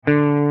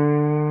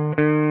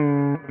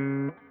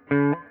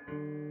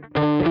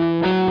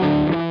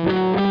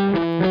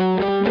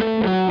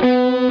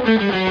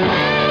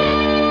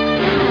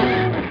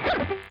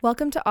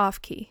Welcome to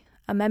Off Key,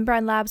 a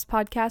Membrane Labs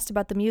podcast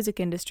about the music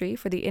industry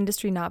for the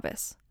industry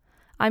novice.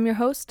 I'm your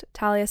host,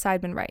 Talia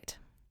Seidman-Wright.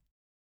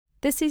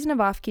 This season of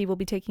Off Key will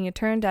be taking a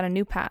turn down a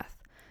new path,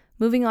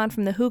 moving on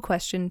from the who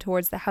question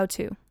towards the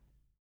how-to.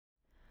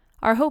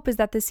 Our hope is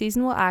that this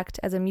season will act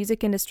as a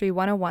Music Industry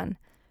 101,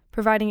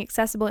 providing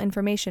accessible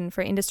information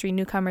for industry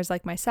newcomers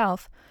like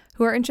myself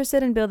who are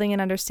interested in building an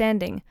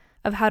understanding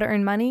of how to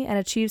earn money and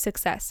achieve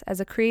success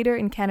as a creator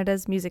in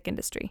Canada's music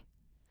industry.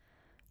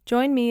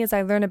 Join me as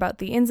I learn about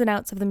the ins and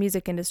outs of the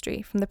music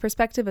industry from the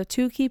perspective of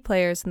two key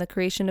players in the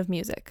creation of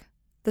music,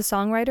 the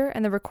songwriter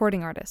and the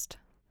recording artist.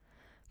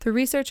 Through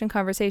research and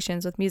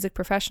conversations with music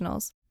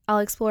professionals, I'll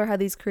explore how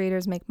these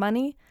creators make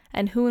money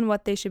and who and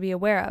what they should be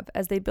aware of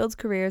as they build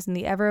careers in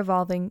the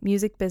ever-evolving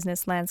music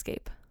business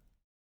landscape.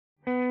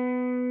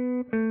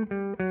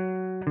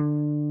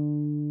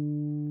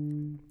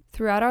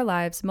 Throughout our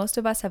lives, most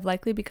of us have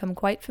likely become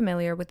quite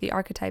familiar with the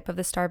archetype of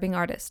the starving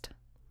artist.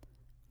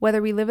 Whether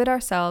we live it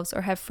ourselves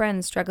or have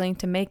friends struggling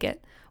to make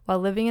it while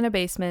living in a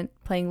basement,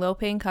 playing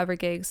low-paying cover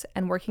gigs,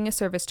 and working a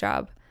service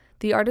job,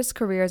 the artist's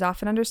career is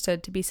often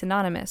understood to be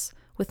synonymous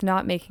with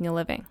not making a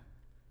living.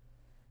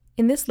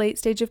 In this late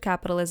stage of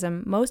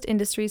capitalism, most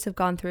industries have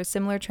gone through a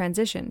similar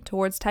transition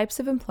towards types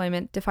of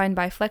employment defined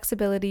by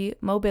flexibility,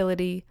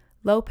 mobility,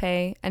 low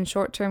pay, and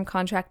short-term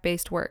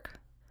contract-based work.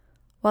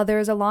 While there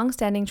is a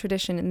long-standing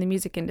tradition in the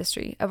music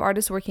industry of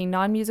artists working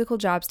non-musical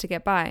jobs to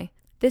get by,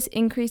 this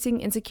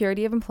increasing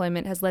insecurity of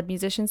employment has led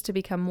musicians to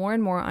become more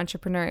and more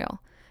entrepreneurial,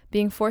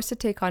 being forced to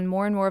take on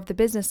more and more of the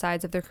business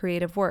sides of their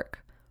creative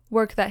work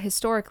that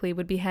historically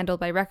would be handled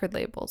by record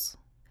labels.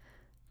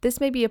 This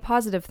may be a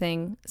positive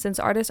thing, since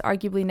artists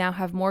arguably now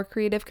have more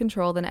creative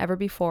control than ever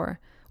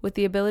before, with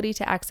the ability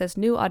to access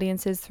new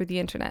audiences through the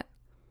internet.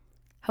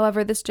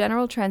 However, this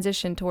general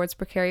transition towards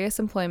precarious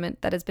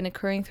employment that has been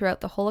occurring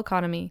throughout the whole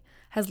economy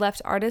has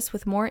left artists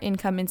with more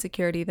income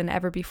insecurity than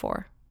ever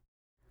before.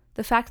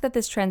 The fact that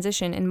this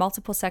transition in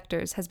multiple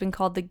sectors has been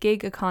called the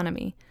gig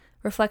economy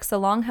reflects the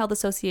long-held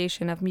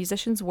association of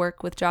musicians'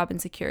 work with job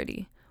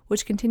insecurity,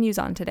 which continues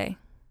on today.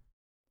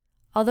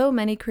 Although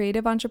many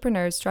creative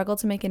entrepreneurs struggle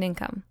to make an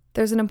income,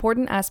 there's an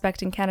important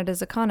aspect in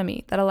Canada's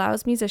economy that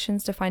allows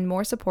musicians to find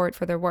more support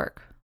for their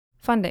work: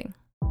 funding.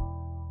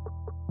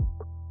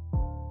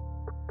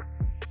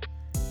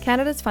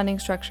 Canada's funding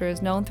structure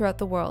is known throughout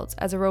the world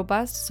as a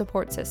robust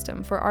support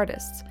system for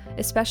artists,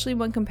 especially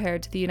when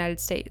compared to the United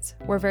States,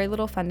 where very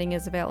little funding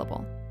is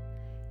available.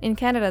 In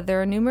Canada,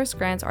 there are numerous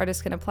grants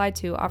artists can apply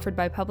to offered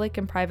by public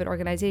and private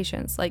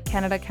organizations like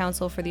Canada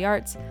Council for the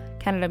Arts,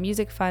 Canada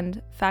Music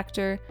Fund,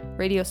 Factor,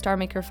 Radio Star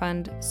Maker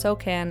Fund,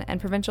 SOCAN,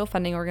 and provincial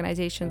funding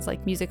organizations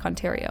like Music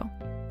Ontario.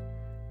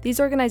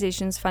 These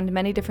organizations fund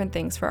many different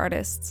things for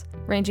artists,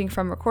 ranging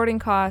from recording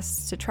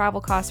costs to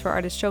travel costs for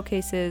artist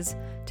showcases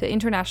to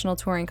international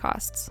touring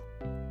costs.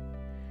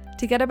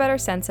 To get a better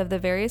sense of the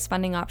various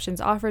funding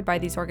options offered by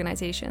these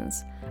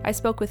organizations, I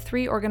spoke with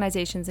three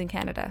organizations in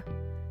Canada: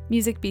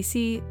 Music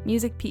BC,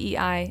 Music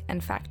PEI,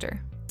 and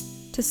Factor.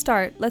 To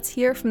start, let's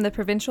hear from the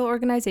provincial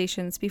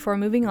organizations before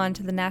moving on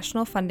to the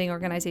national funding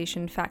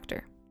organization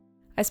Factor.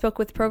 I spoke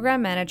with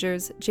program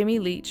managers Jimmy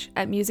Leach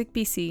at Music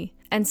BC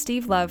and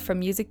Steve Love from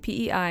Music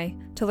PEI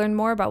to learn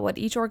more about what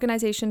each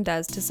organization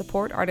does to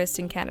support artists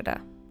in Canada.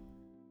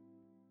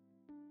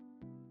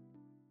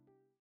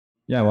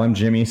 Yeah, well, I'm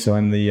Jimmy, so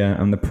I'm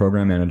the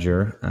program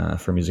manager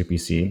for Music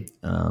BC,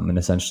 and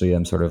essentially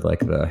I'm sort of like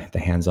the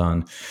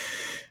hands-on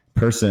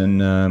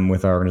person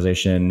with our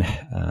organization.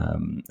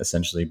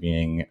 Essentially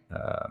being,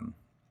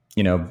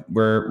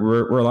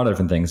 we're a lot of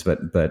different things, but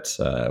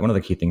one of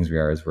the key things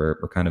we're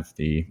kind of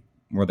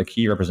we're the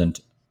key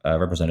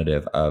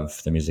representative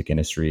of the music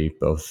industry,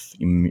 both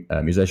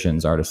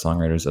musicians, artists,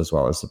 songwriters, as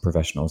well as the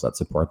professionals that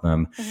support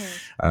them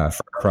for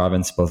our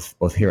province,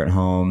 both here at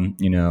home,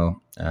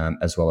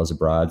 as well as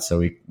abroad. So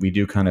we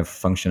do kind of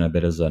function a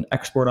bit as an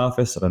export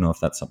office. I don't know if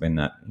that's something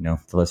that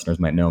the listeners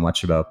might know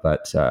much about,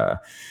 but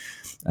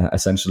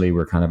essentially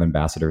we're kind of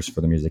ambassadors for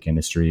the music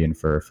industry and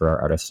for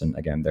our artists, and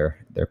again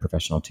their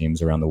professional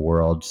teams around the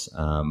world.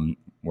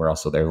 We're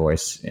also their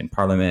voice in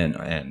Parliament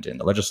and in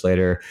the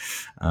legislature.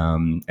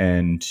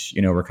 And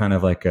we're kind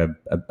of like a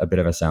bit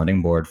of a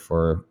sounding board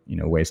for,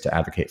 ways to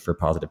advocate for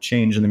positive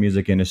change in the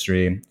music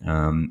industry.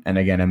 And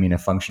again, a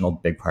functional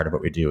big part of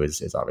what we do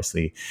is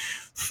obviously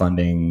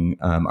funding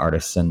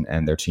artists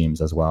and their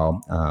teams as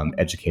well,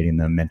 educating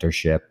them,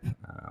 mentorship,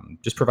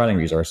 just providing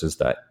resources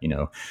that,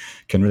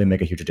 can really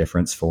make a huge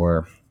difference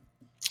for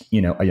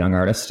a young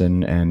artist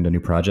and a new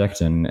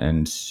project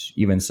and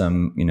even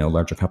some,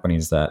 larger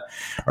companies that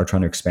are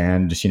trying to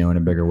expand, in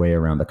a bigger way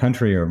around the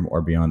country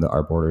or beyond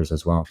our borders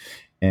as well.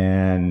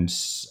 And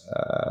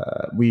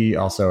we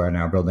also are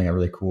now building a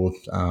really cool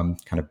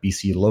kind of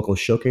BC local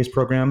showcase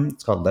program.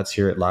 It's called Let's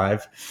Hear It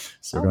Live.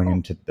 So we're going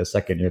into the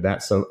second year of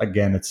that. So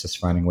again, it's just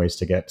finding ways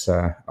to get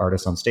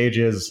artists on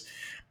stages.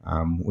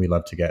 We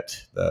love to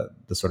get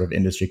the sort of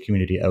industry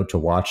community out to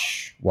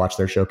watch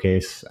their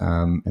showcase.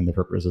 And the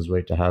purpose is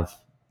really to have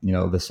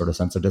this sort of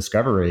sense of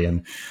discovery,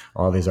 and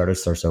all these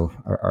artists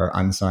are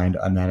unsigned,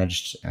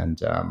 unmanaged,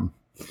 and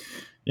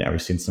yeah,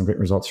 we've seen some great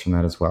results from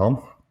that as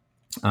well.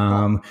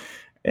 Um,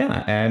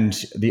 yeah, and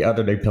the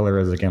other big pillar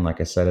is, again,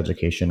 like I said,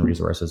 education,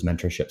 resources,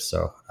 mentorship.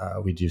 So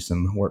we do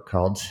some work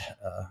called,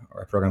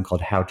 or a program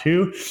called How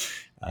To.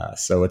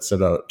 So it's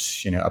about,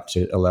 up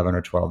to 11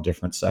 or 12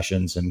 different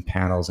sessions and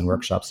panels and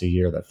workshops a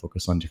year that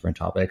focus on different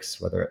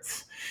topics, whether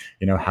it's,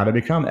 how to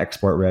become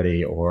export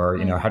ready, or,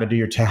 how to do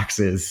your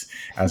taxes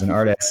as an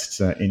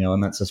artist,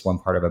 and that's just one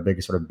part of a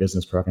big sort of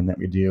business program that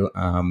we do.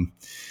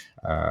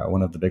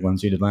 One of the big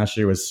ones we did last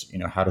year was,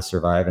 how to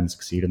survive and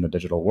succeed in the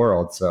digital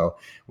world. So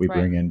we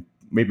bring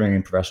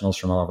in professionals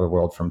from all over the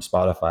world, from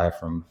Spotify,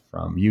 from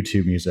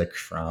YouTube Music,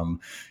 from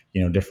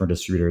different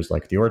distributors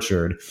like The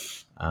Orchard,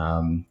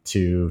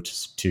 to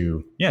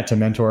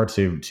mentor,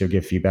 to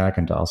give feedback,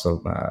 and to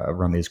also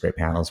run these great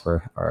panels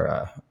where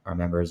our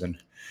members and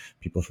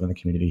people from the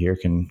community here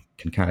can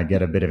kind of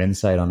get a bit of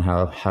insight on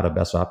how to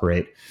best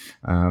operate,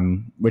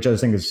 which I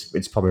think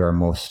it's probably our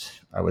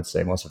most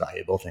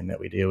valuable thing that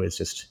we do, is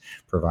just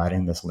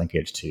providing this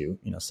linkage to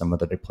some of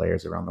the big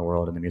players around the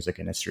world in the music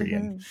industry,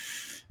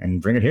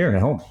 and bring it here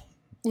at home.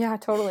 Yeah,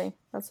 totally.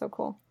 That's so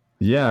cool.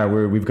 Yeah,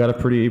 we've got a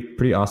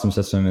pretty awesome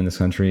system in this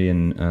country,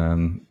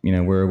 and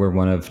we're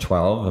one of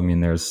 12. I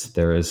mean, there is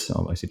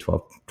I see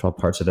 12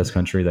 parts of this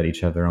country that each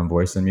have their own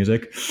voice in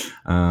music.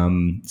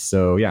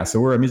 So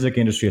we're a music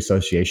industry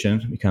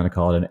association. We kind of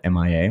call it an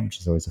MIA, which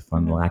is always a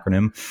fun little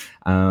acronym.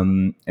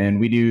 And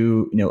we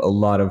do a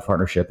lot of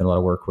partnership and a lot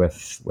of work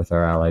with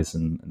our allies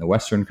in the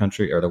Western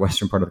country, or the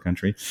Western part of the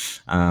country.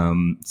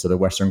 So the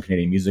Western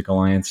Canadian Music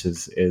Alliance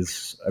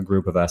is a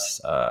group of us.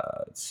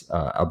 It's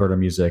Alberta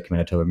Music,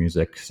 Manitoba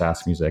Music, Sask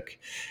Music,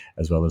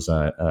 as well as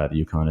the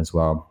Yukon as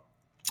well.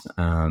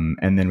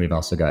 And then we've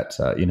also got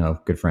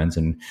good friends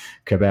in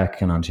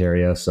Quebec and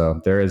Ontario.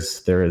 So there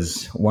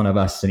is one of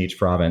us in each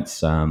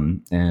province,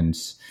 and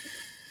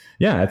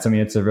yeah, it's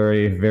a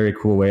very, very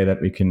cool way that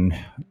we can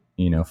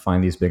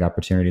find these big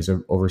opportunities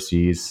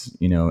overseas,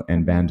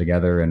 and band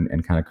together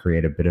and kind of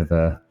create a bit of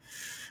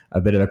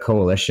a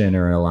coalition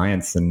or an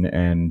alliance,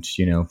 and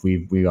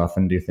we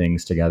often do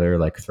things together,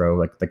 like throw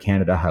like the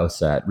Canada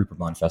House at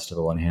Rupert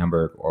Festival in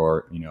Hamburg,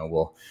 or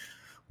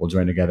we'll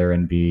join together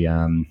and be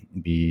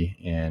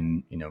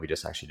in we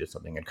just actually did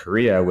something in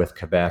Korea with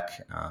Quebec.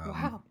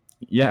 Wow.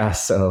 Yeah,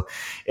 so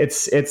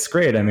it's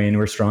great. I mean,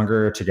 we're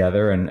stronger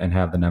together and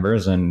have the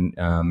numbers, and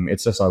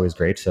it's just always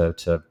great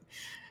to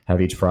have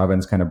each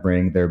province kind of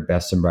bring their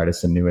best and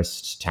brightest and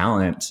newest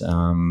talent,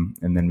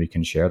 and then we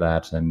can share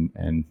that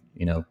and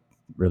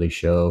really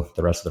show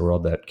the rest of the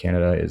world that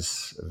Canada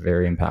is a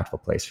very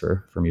impactful place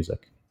for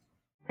music.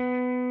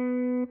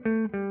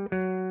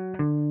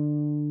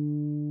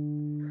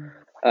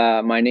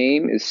 My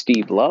name is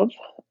Steve Love.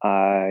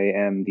 I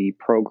am the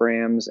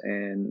programs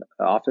and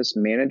office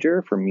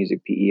manager for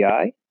Music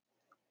PEI.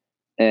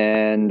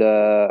 And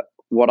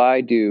what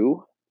I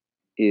do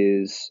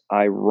is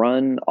I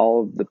run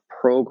all of the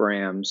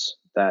programs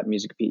that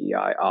Music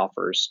PEI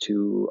offers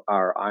to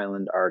our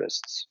island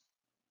artists.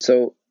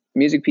 So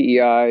Music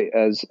PEI,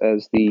 as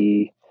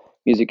the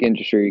Music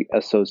Industry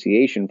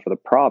Association for the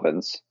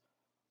province,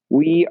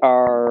 we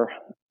are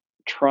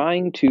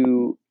trying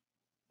to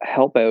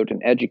help out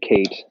and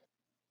educate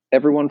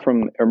everyone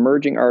from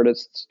emerging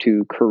artists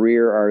to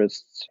career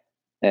artists,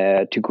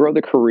 to grow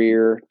the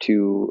career,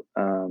 to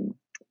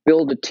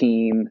build a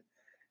team,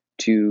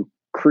 to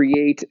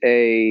create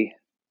a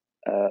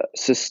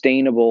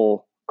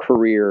sustainable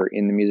career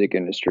in the music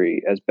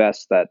industry as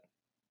best that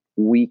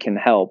we can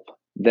help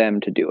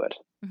them to do it.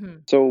 Mm-hmm.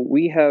 So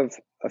we have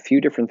a few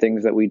different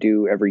things that we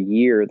do every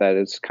year that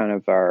is kind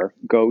of our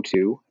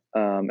go-to.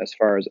 As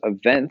far as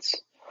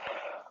events,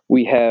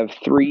 we have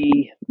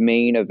 3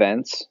 main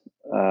events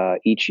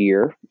each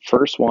year.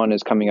 First one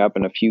is coming up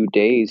in a few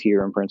days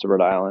here in Prince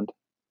Edward Island.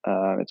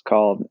 It's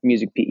called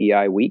Music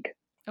PEI Week.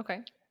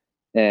 Okay.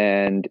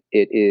 And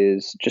it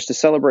is just a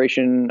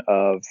celebration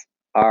of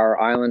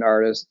our island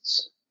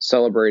artists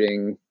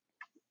celebrating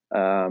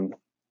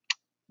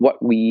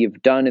what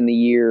we've done in the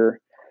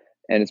year.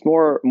 And it's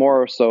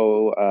more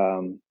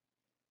so,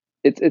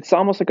 it's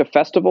almost like a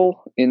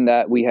festival in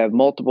that we have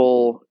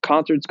multiple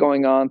concerts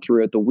going on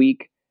throughout the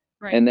week.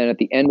 Right. And then at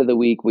the end of the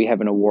week, we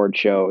have an award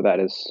show that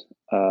is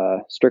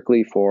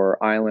strictly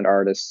for island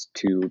artists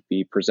to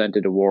be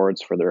presented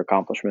awards for their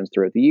accomplishments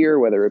throughout the year,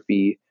 whether it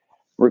be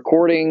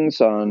recordings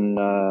on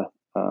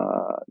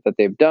that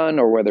they've done,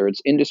 or whether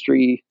it's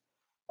industry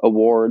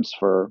awards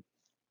for,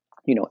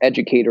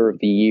 educator of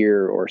the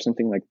year or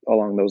something like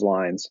along those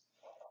lines.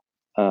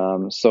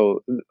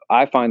 So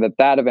I find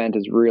that event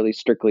is really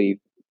strictly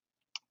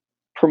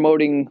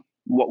promoting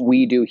what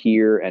we do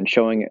here and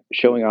showing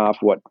off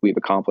what we've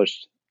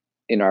accomplished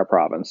in our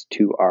province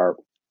to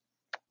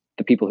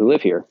the people who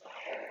live here.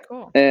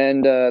 Cool.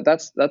 And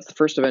that's the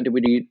first event that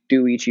we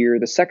do each year.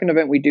 The second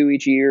event we do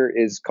each year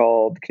is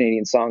called the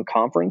Canadian Song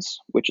Conference,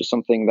 which is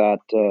something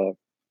that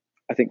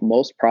I think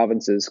most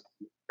provinces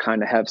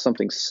kind of have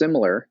something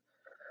similar.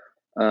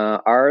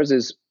 Ours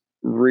is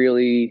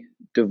really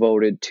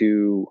devoted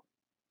to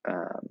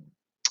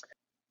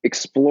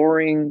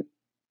exploring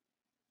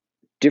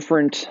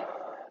different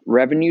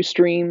revenue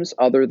streams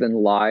other than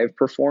live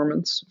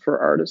performance for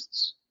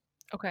artists.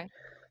 Okay.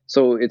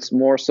 So it's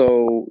more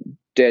so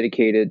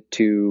dedicated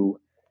to,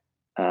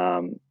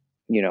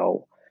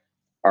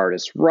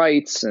 artist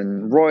rights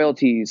and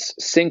royalties,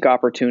 sync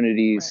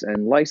opportunities,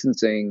 and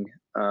licensing.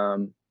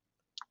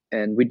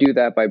 And we do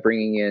that by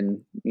bringing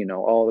in,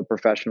 all the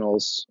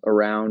professionals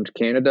around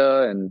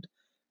Canada and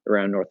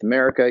around North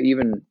America,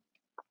 even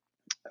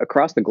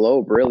across the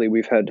globe. Really,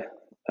 we've had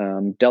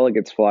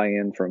delegates fly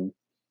in from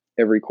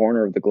every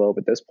corner of the globe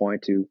at this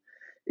point to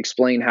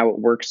explain how it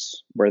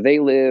works where they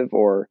live,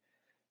 or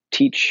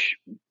teach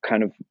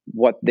kind of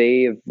what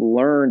they've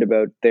learned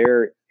about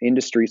their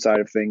industry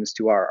side of things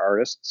to our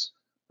artists.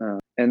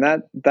 And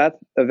that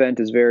event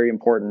is very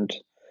important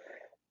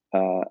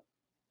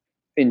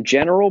in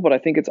general, but I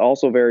think it's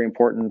also very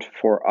important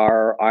for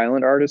our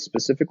island artists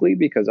specifically,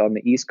 because on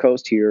the East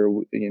Coast here,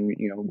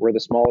 we're the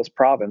smallest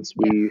province.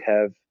 We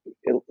have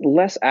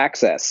less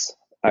access,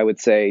 I would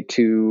say,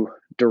 to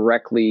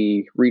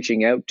directly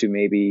reaching out to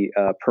maybe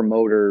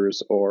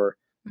promoters, or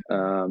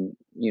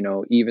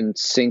even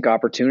sync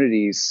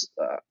opportunities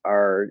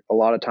are a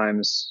lot of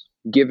times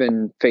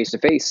given face to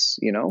face.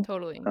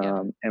 Totally.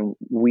 Yeah. And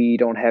we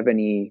don't have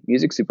any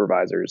music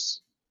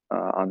supervisors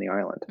on the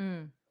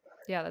island.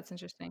 Yeah, that's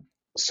interesting.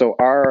 So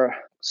our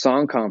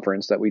song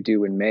conference that we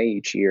do in May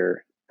each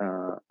year,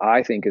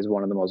 I think is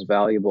one of the most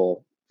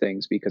valuable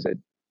things, because it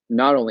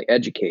not only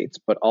educates,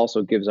 but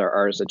also gives our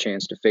artists a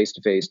chance to face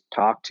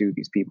talk to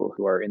these people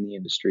who are in the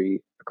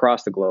industry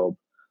across the globe,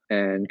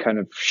 and kind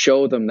of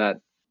show them that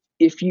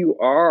if you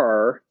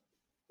are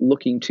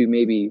looking to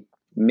maybe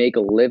make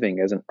a living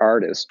as an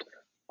artist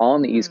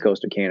on the East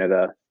Coast of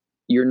Canada,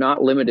 you're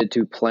not limited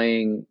to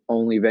playing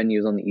only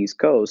venues on the East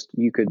Coast.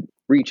 You could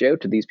reach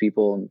out to these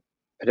people and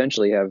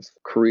potentially have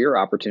career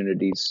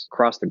opportunities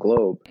across the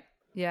globe.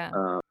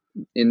 Yeah.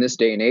 In this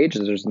day and age,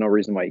 there's no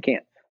reason why you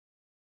can't.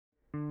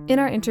 In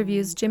our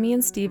interviews, Jimmy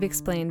and Steve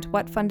explained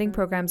what funding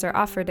programs are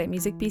offered at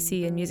Music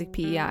BC and Music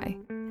PEI.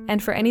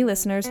 And for any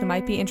listeners who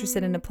might be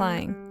interested in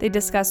applying, they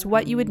discussed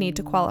what you would need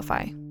to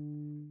qualify.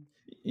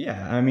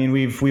 Yeah, I mean,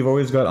 we've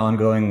always got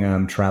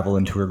ongoing travel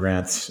and tour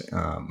grants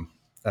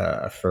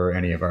for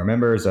any of our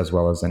members, as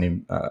well as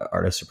any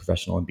artist or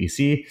professional in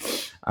BC.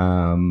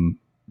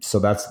 So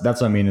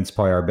that's I mean, it's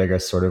probably our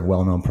biggest sort of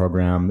well-known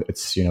program.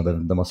 It's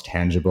the most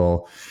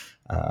tangible.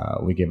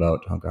 We give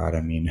out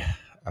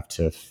up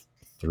to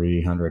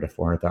 $300,000 to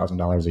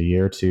 $400,000 a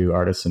year to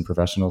artists and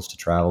professionals to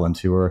travel and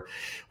tour,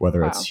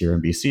 whether it's here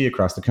in BC,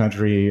 across the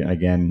country,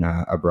 again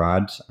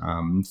abroad.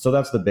 So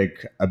that's a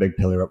big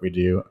pillar what we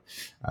do,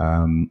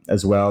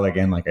 as well.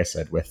 Again, like I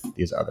said, with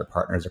these other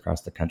partners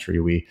across the country,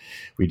 we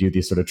do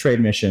these sort of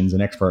trade missions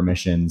and export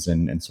missions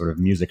and sort of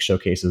music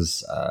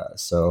showcases.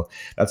 So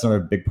that's another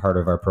big part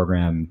of our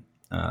program.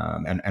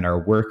 And our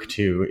work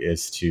too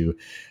is to,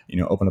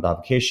 open up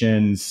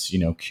applications,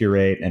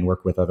 curate and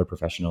work with other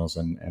professionals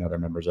and other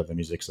members of the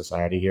music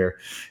society here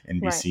in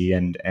BC,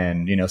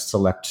 and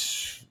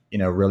select,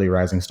 really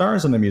rising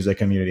stars in the music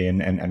community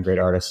and great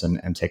artists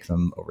and take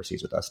them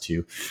overseas with us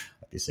to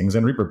these things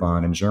in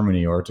Reeperbahn in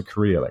Germany or to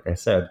Korea, like I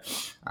said,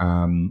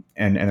 and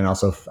then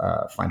also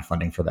find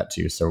funding for that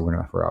too. So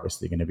we're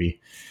obviously going to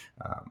be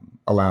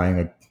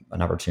allowing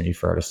an opportunity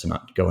for artists to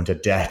not go into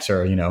debt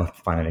or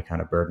find any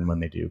kind of burden when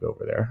they do go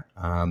over there.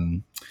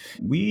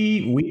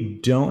 We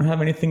don't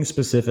have anything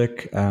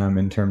specific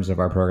in terms of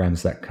our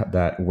programs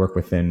that work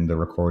within the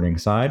recording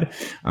side.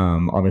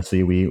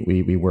 Obviously,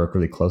 we work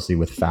really closely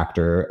with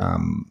Factor,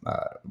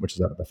 which is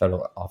the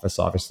federal office,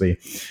 obviously,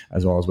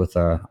 as well as with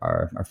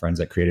our friends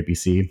at Creative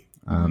BC.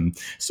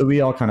 So we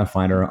all kind of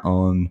find our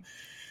own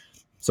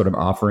sort of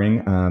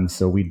offering.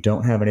 So we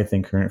don't have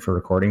anything current for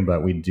recording,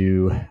 but we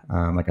do,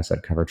 like I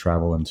said, cover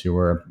travel and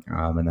tour,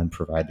 and then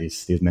provide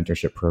these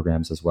mentorship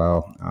programs as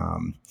well.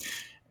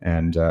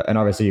 And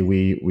obviously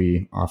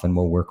we often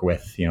will work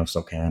with,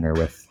 SOCAN or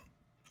with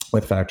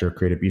Factor,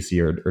 Creative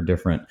BC, or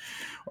different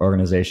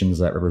organizations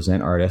that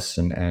represent artists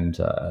and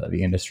the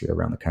industry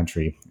around the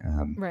country.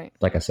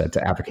 Like I said,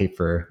 to advocate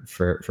for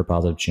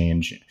positive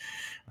change.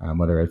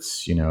 Whether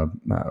it's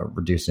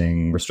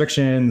reducing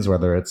restrictions,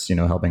 whether it's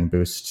helping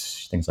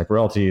boost things like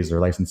royalties or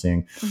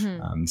licensing.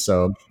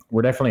 So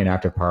we're definitely an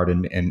active part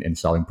in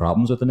solving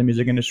problems within the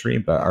music industry,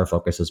 but our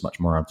focus is much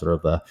more on sort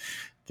of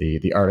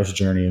the artist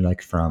journey,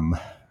 like from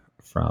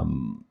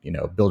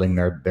building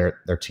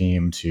their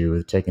team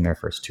to taking their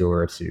first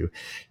tour to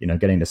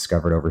getting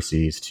discovered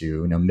overseas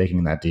to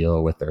making that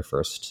deal with their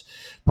first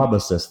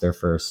publicist, their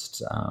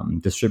first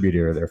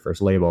distributor, their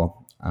first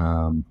label.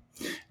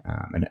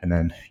 And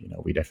then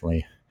we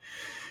definitely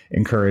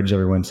encourage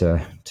everyone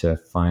to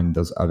find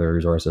those other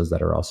resources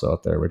that are also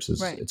out there, which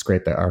is It's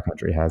great that our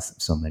country has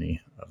so many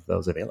of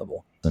those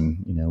available.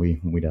 And we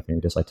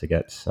definitely just like to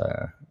get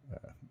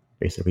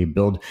basically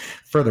build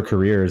further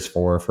careers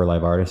for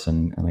live artists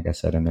and like I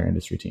said, in their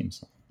industry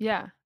teams.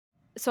 Yeah.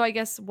 So I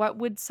guess what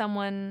would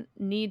someone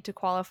need to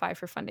qualify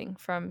for funding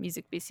from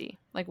Music BC?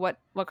 Like what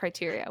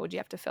criteria would you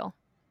have to fill?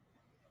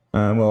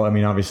 Well, I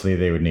mean, obviously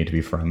they would need to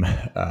be from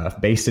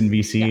based in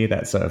BC. Yeah.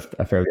 That's a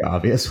fairly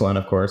obvious one,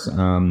 of course.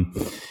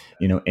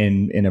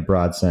 In a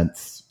broad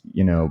sense,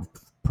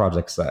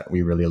 projects that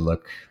we really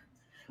look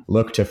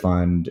to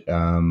fund,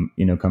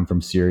 come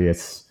from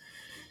serious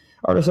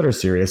artists that are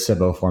serious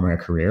about forming a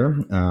career.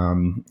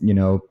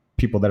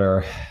 People that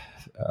are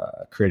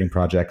creating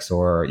projects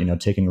or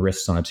taking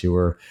risks on a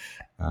tour,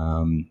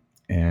 and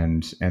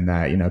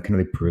that can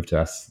really prove to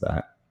us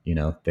that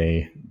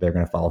they're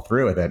going to follow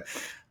through with it.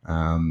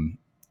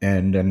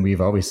 And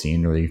we've always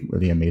seen really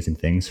really amazing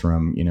things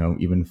from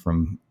even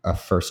from a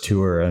first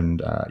tour and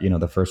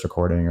the first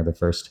recording or the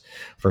first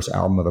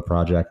album of a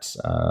project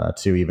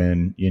to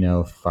even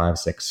 5,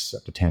 6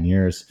 up to 10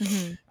 years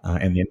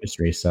in the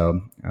industry.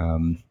 So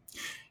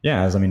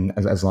yeah,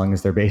 as long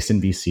as they're based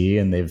in BC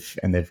and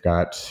they've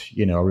got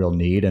a real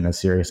need and a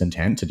serious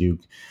intent to do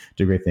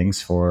great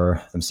things for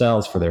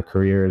themselves, for their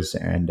careers,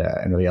 and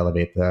really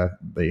elevate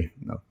the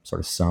sort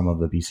of sum of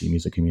the BC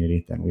music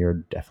community, then we are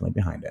definitely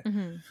behind it.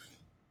 Mm-hmm.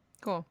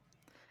 Cool.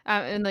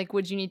 And like,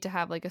 would you need to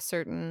have like a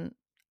certain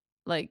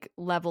like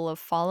level of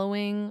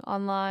following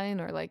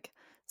online or like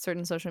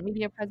certain social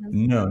media presence?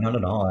 No, not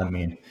at all. I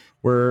mean,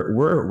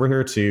 we're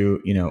here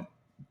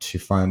to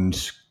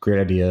fund great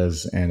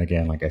ideas, and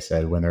again, like I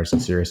said, when there's a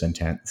serious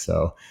intent.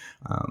 So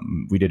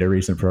we did a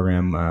recent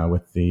program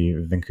with the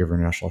Vancouver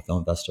National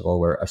Film Festival,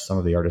 where some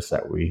of the artists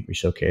that we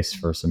showcased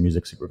for some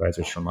music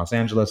supervisors from Los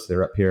Angeles,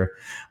 they're up here,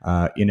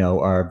 are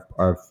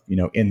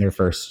in their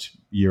first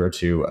year or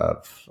two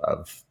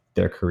of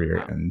their career.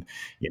 Wow. And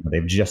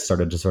they've just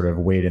started to sort of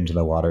wade into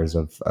the waters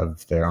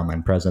of their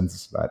online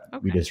presence, but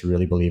okay. We just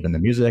really believe in the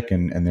music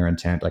and their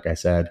intent, like I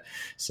said.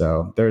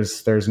 So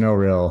there's no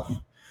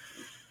real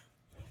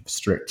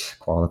strict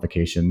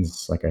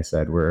qualifications. Like I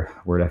said, we're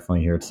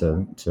definitely here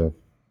to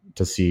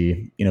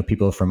see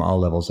people from all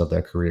levels of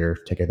their career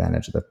take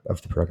advantage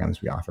of the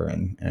programs we offer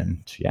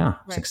and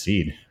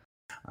succeed.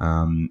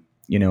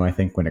 I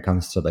think when it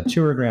comes to the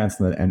tour grants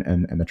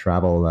and the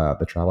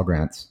travel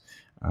grants,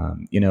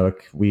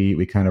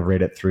 we kind of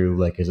rate it through,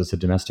 like, is this a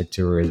domestic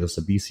tour? Is this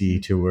a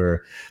BC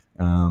tour,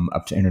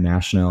 up to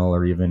international,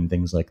 or even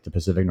things like the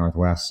Pacific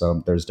Northwest?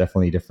 So there's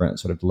definitely different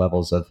sort of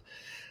levels of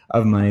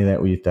money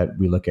that we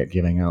look at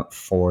giving out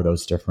for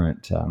those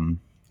different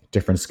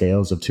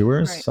scales of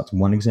tours. Right. So that's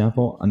one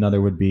example. Another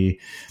would be,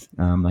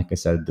 like I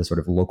said, the sort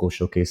of local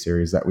showcase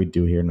series that we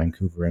do here in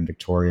Vancouver and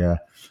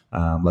Victoria.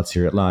 Let's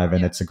Hear It Live.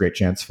 And it's a great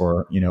chance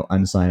for,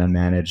 unsigned,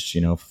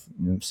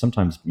 unmanaged,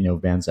 sometimes,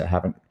 bands that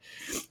haven't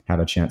had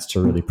a chance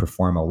to really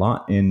perform a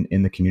lot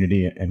in the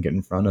community and get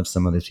in front of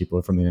some of these people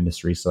from the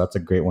industry. So that's a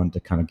great one to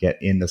kind of get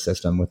in the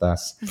system with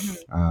us.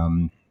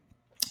 Mm-hmm.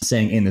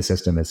 Saying in the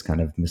system is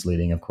kind of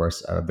misleading, of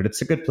course, but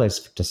it's a good place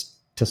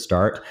to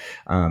start.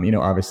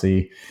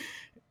 Obviously,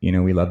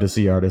 we love to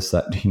see artists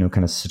that,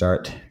 kind of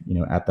start,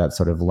 at that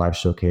sort of live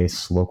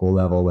showcase local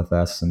level with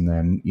us. And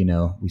then,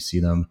 we see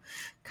them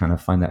kind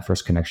of find that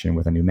first connection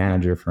with a new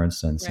manager, for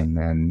instance. Right. And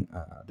then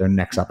their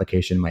next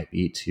application might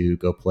be to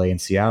go play in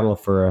Seattle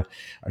for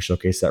a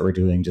showcase that we're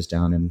doing just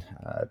down in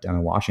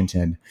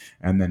Washington.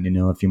 And then,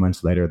 a few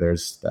months later,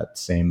 there's the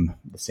same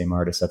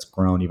artist that's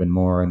grown even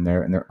more, and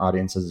their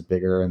audience is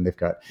bigger, and they've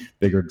got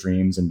bigger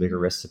dreams and bigger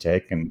risks to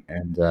take. And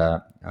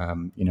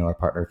our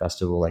partner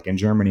festival, like in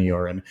Germany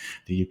or in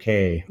the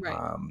UK,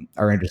 right.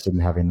 Are interested in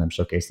having them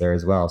showcase there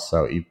as well.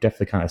 So you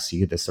definitely kind of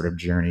see this sort of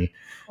journey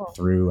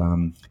through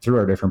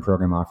our different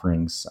program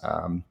offerings.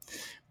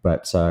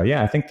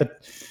 I think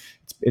that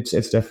it's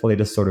definitely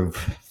just sort of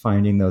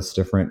finding those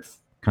different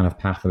kind of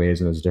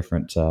pathways or those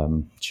different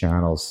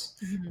channels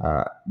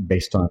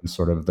based on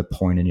sort of the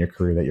point in your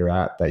career that you're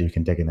at that you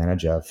can take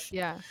advantage of.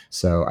 Yeah.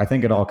 So I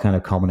think it all kind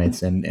of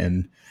culminates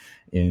in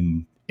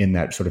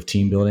that sort of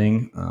team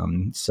building.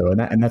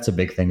 And that's a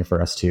big thing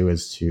for us too,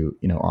 is to,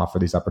 offer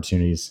these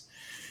opportunities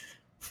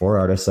for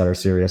artists that are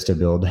serious to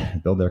build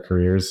their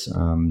careers.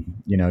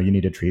 You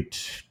need to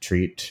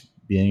treat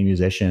being a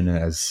musician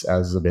as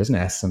a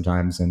business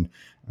sometimes. And,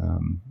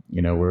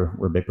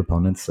 we're big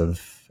proponents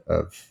of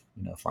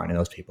finding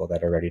those people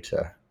that are ready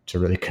to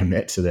really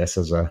commit to this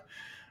as a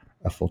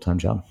full-time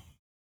job.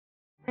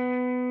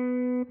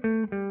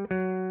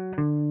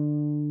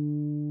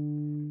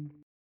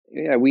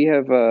 Yeah, we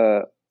have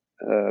a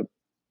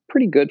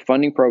pretty good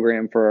funding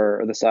program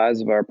for the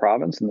size of our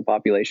province and the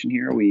population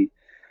here. We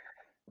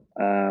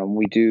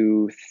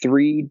do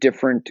 3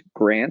 different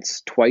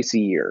grants twice a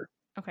year.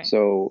 Okay.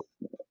 So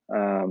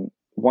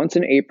once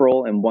in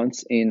April and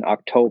once in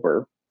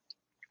October,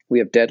 we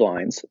have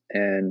deadlines,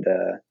 and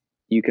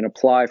you can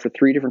apply for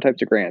 3 different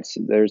types of grants.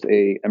 There's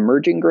a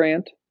emerging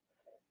grant,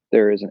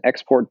 there is an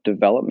export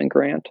development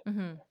grant,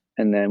 mm-hmm.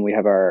 and then we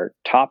have our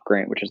top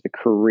grant, which is the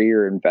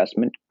career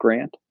investment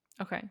grant.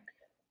 Okay.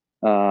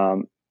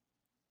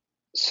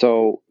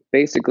 So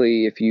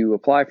basically, if you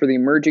apply for the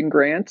emerging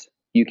grant,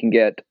 you can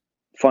get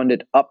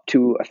funded up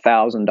to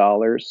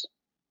 $1,000.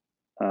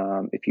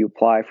 If you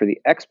apply for the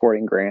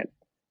exporting grant,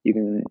 you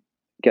can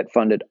get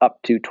funded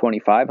up to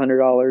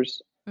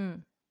 $2,500.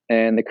 Mm.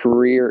 And the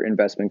career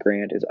investment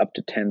grant is up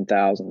to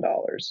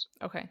 $10,000.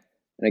 Okay.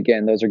 And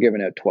again, those are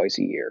given out twice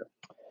a year.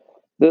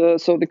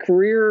 The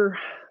career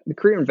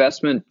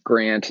investment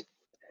grant,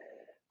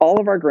 all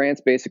of our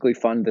grants basically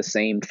fund the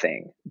same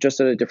thing, just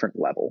at a different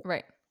level.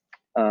 Right.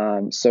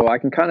 So I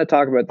can kind of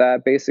talk about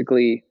that.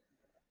 Basically,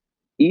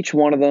 each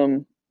one of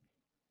them,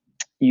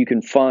 you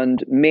can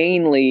fund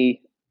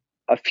mainly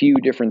a few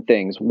different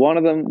things. One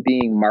of them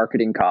being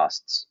marketing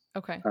costs.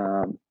 Okay.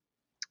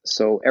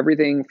 So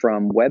everything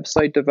from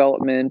website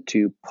development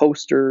to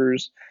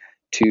posters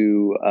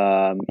to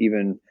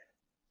even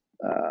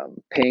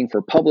paying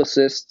for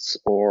publicists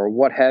or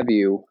what have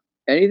you,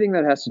 anything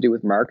that has to do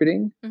with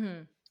marketing,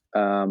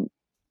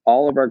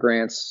 all of our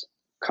grants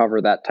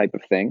cover that type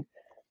of thing.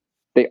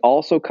 They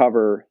also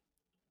cover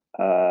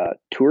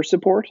tour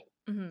support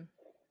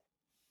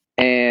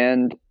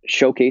and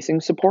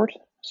showcasing support.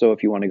 So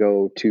if you want to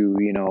go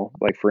to,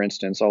 like for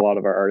instance, a lot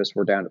of our artists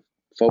were down at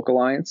Folk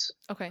Alliance.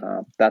 Okay.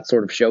 That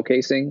sort of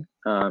showcasing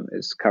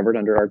is covered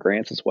under our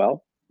grants as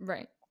well.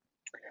 Right.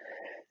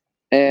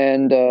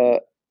 And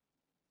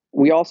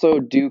we also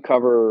do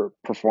cover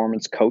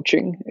performance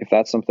coaching, if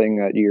that's something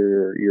that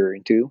you're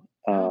into.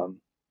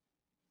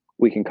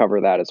 We can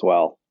cover that as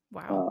well.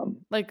 Wow.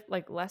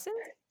 Like lessons?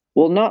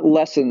 Well, not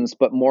lessons,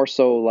 but more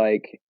so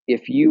like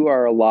if you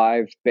are a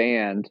live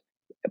band,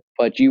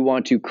 but you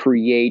want to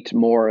create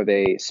more of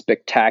a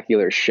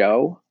spectacular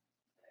show,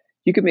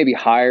 you could maybe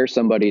hire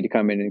somebody to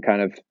come in and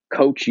kind of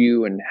coach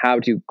you and how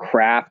to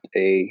craft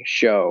a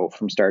show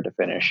from start to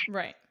finish.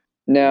 Right.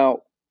 Now,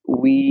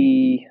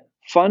 we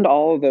fund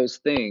all of those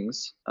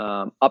things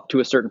up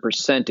to a certain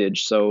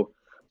percentage. So,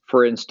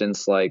 for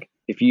instance, like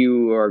if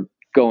you are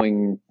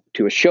going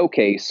to a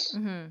showcase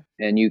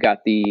and you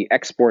got the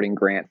exporting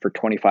grant for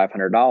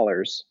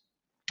 $2,500,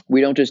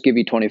 we don't just give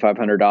you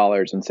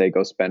 $2,500 and say,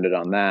 go spend it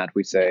on that.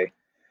 We say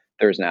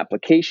there's an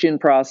application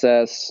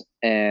process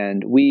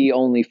and we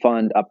only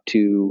fund up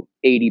to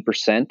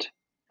 80%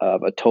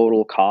 of a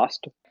total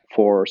cost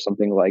for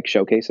something like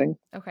showcasing.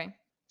 Okay.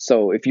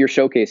 So if your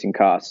showcasing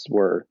costs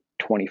were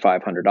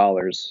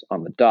 $2,500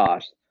 on the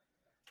dot,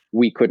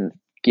 we couldn't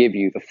give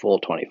you the full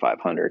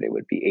 $2,500. It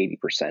would be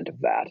 80% of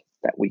that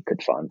we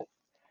could fund.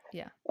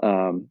 Yeah.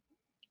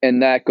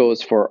 And that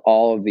goes for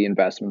all of the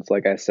investments.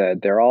 Like I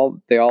said,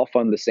 they all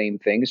fund the same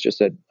things,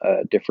 just at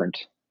different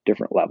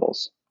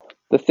levels.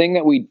 The thing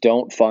that we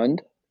don't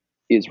fund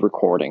is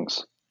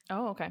recordings.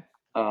 Oh, okay.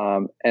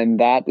 And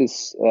that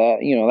is,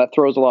 that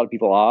throws a lot of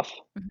people off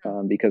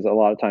because a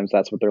lot of times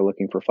that's what they're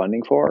looking for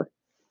funding for.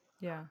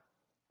 Yeah.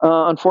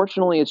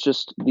 Unfortunately, it's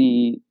just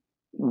the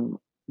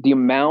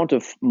amount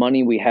of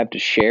money we have to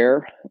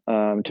share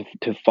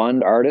to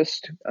fund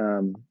artists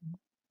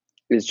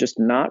is just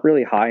not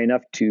really high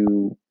enough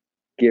to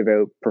give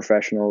out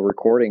professional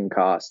recording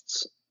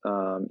costs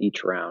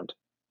each round.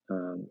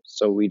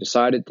 So we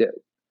decided that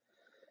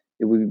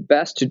it would be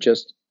best to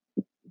just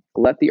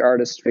let the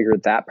artists figure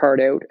that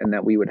part out, and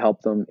that we would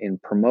help them in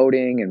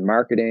promoting and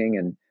marketing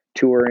and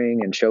touring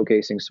and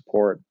showcasing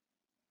support.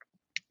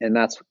 And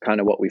that's kind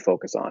of what we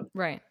focus on.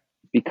 Right.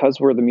 Because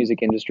we're the Music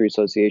Industry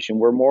Association,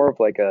 we're more of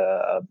like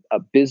a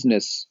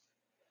business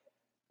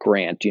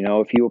grant.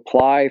 If you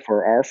apply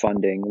for our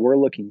funding, we're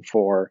looking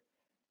for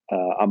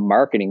a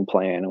marketing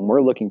plan, and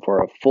we're looking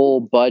for a full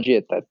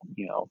budget that,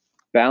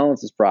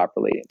 balances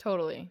properly.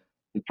 Totally.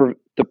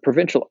 The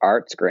provincial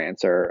arts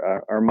grants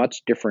are a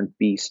much different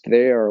beast.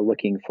 They are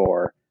looking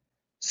for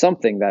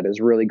something that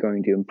is really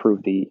going to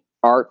improve the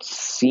arts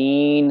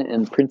scene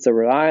in Prince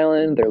Edward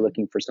Island. They're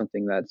looking for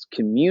something that's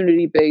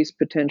community based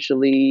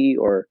potentially,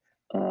 or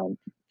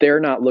they're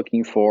not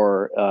looking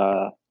for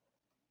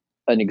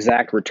an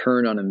exact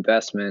return on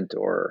investment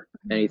or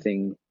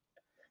anything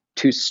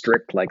too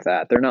strict like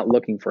that. They're not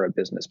looking for a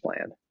business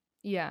plan.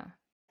 Yeah.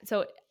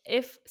 So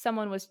if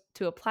someone was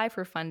to apply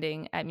for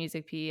funding at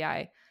Music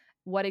PEI,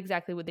 what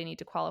exactly would they need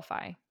to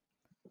qualify?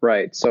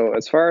 Right. So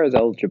as far as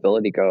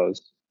eligibility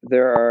goes,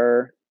 there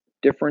are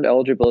different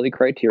eligibility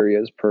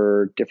criteria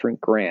per different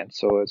grants.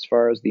 So as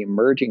far as the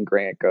emerging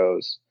grant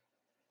goes,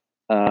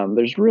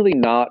 there's really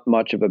not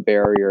much of a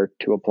barrier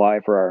to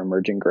apply for our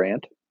emerging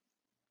grant.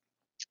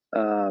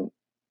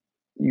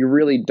 You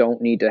really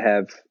don't need to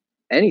have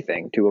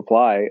anything to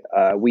apply.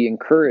 We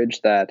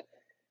encourage that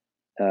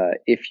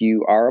if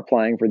you are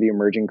applying for the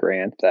emerging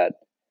grant, that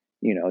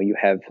you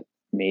have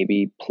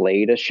maybe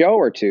played a show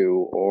or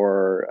two,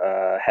 or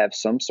have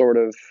some sort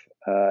of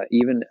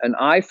even an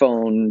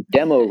iPhone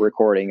demo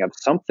recording of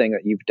something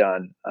that you've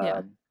done.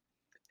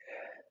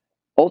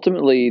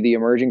 Ultimately, the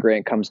emerging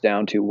grant comes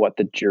down to what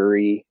the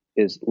jury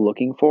is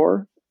looking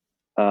for.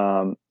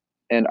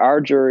 And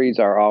our juries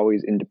are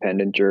always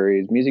independent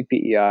juries. Music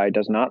PEI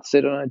does not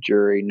sit on a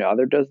jury.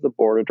 Neither does the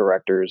board of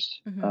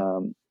directors.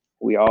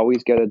 We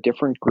always get a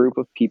different group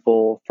of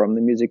people from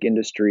the music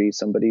industry,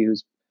 somebody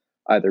who's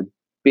either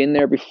been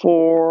there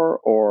before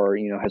or,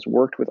 has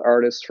worked with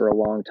artists for a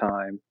long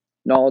time,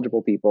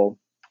 knowledgeable people.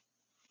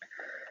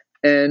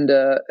 And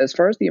as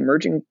far as the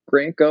emerging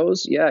grant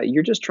goes,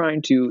 you're just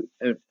trying to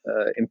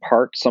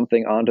impart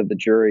something onto the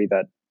jury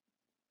that,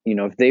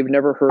 if they've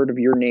never heard of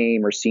your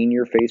name or seen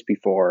your face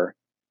before,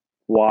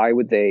 why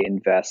would they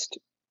invest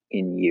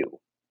in you.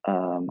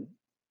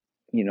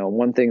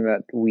 One thing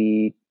that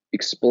we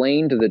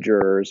explain to the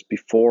jurors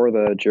before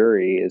the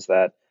jury is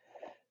that,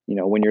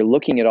 when you're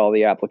looking at all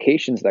the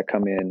applications that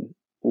come in,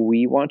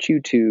 we want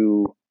you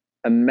to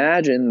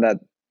imagine that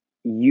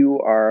you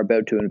are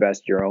about to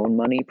invest your own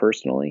money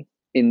personally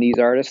in these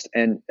artists,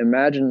 and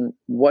imagine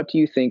what do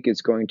you think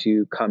is going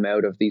to come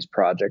out of these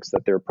projects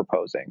that they're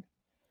proposing.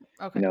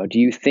 Okay. Do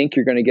you think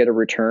you're going to get a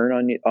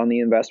return on the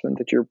investment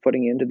that you're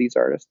putting into these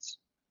artists?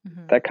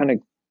 Mm-hmm. That kind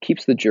of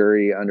keeps the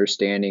jury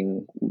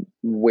understanding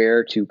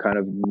where to kind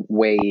of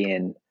weigh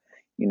in,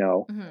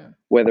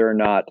 whether or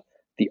not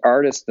the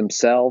artist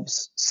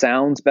themselves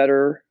sounds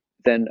better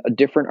than a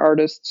different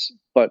artist's,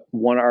 but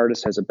one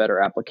artist has a better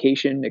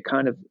application. It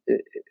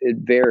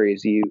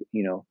varies.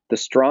 The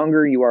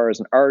stronger you are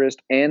as an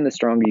artist and the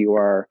stronger you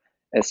are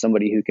as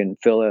somebody who can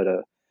fill out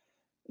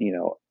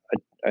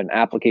an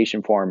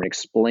application form and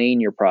explain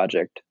your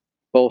project,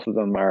 both of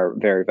them are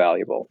very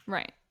valuable.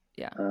 Right.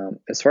 Yeah.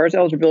 As far as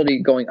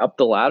eligibility going up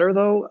the ladder,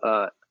 though,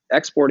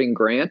 exporting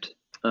grant,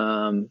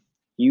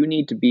 you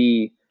need to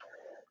be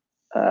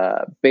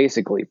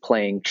basically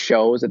playing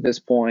shows at this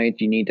point.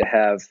 You need to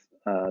have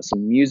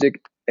some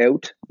music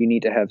out. You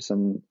need to have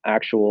some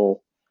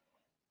actual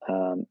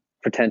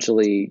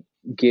potentially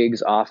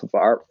gigs out of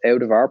our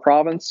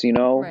province.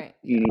 Right.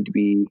 You need to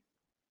be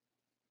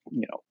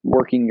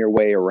working your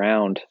way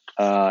around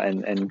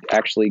and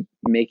actually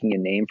making a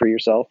name for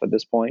yourself at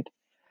this point.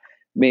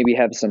 Maybe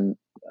have some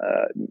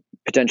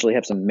potentially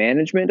have some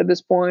management at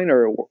this point,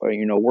 or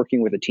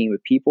working with a team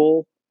of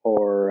people,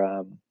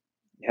 or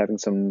having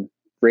some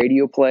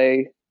radio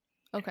play.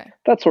 Okay.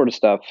 That sort of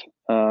stuff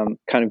kind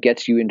of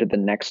gets you into the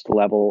next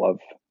level of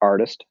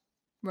artist.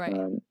 Right.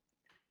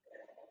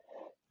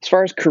 As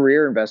far as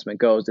career investment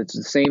goes, it's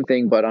the same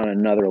thing, but on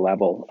another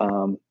level.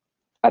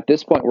 At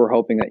this point, we're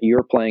hoping that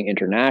you're playing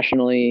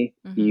internationally.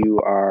 Mm-hmm. You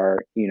are,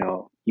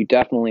 you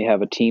definitely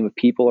have a team of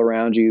people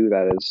around you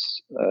that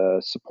is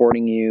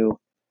supporting you.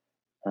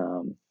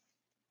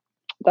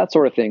 That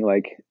sort of thing.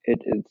 Like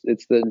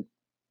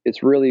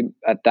it's really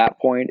at that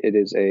point, it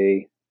is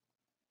a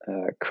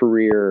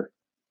career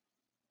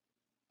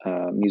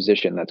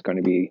musician that's going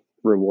to be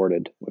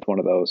rewarded with one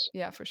of those.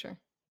 Yeah, for sure.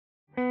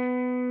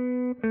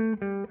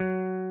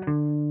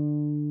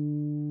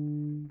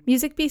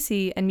 Music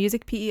BC and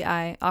Music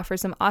PEI offer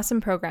some awesome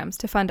programs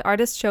to fund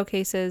artist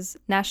showcases,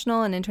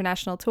 national and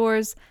international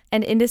tours,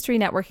 and industry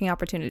networking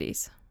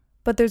opportunities.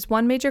 But there's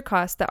one major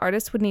cost that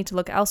artists would need to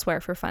look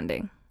elsewhere for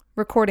funding: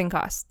 recording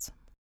costs.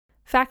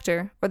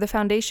 Factor, or the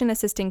Foundation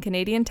Assisting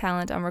Canadian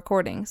Talent on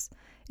Recordings,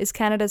 is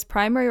Canada's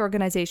primary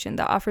organization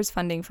that offers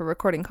funding for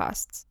recording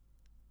costs.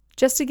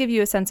 Just to give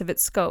you a sense of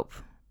its scope,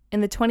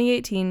 in the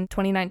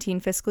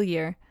 2018-2019 fiscal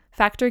year,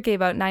 Factor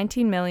gave out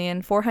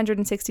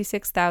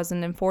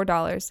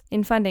 $19,466,004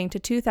 in funding to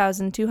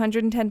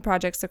 2,210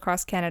 projects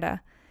across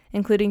Canada,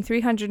 including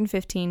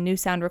 315 new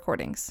sound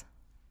recordings.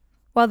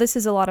 While this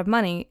is a lot of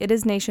money, it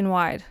is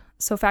nationwide,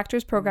 so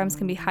Factor's programs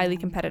can be highly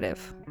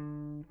competitive.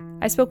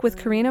 I spoke with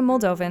Karina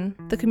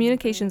Moldovan, the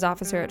communications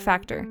officer at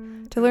Factor,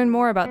 to learn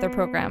more about their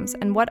programs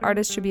and what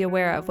artists should be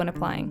aware of when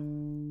applying.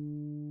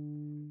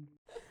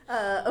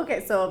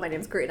 Okay, so my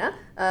name's Karina,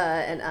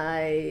 and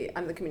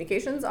I'm the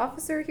communications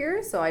officer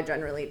here, so I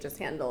generally just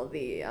handle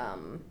the,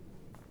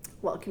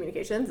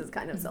 communications is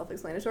kind of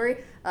self-explanatory,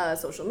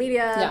 social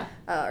media,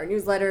 our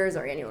newsletters,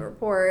 our annual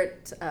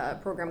report,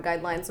 program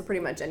guidelines, so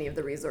pretty much any of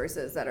the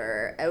resources that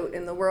are out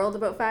in the world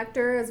about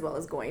Factor, as well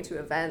as going to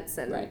events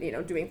and,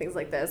 doing things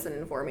like this and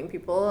informing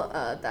people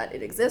that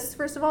it exists,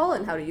 first of all,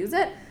 and how to use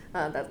it.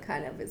 That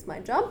kind of is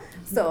my job,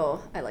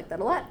 so I like that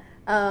a lot.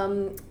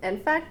 And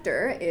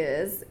Factor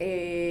is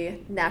a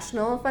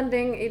national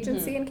funding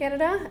agency in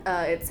Canada.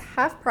 It's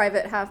half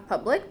private, half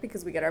public,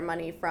 because we get our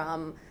money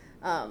from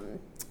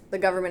the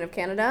Government of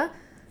Canada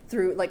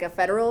through like a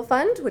federal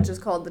fund, which is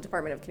called the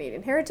Department of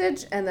Canadian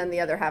Heritage, and then the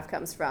other half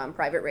comes from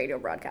private radio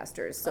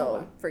broadcasters.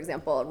 So, for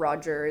example,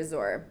 Rogers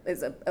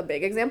is a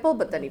big example,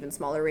 but then even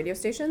smaller radio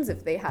stations,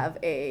 if they have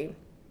a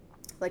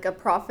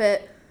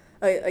profit,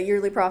 a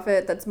yearly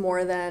profit that's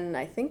more than,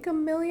 I think,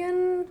 $1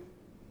 million,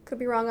 could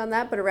be wrong on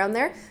that, but around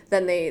there,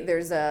 then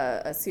there's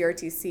a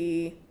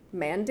CRTC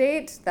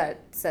mandate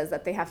that says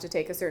that they have to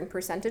take a certain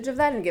percentage of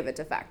that and give it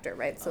to Factor,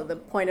 right? So the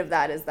point of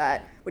that is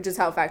that, which is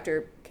how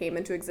Factor came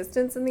into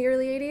existence in the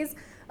early 80s,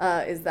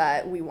 is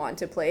that we want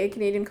to play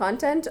Canadian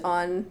content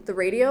on the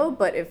radio,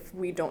 but if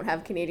we don't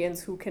have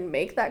Canadians who can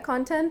make that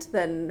content,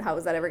 then how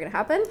is that ever going to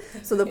happen?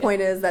 So the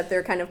point is that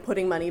they're kind of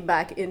putting money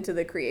back into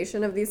the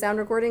creation of these sound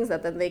recordings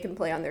that then they can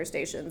play on their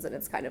stations, and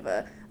it's kind of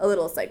a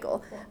little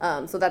cycle.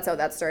 So that's how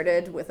that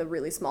started, with a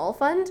really small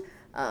fund.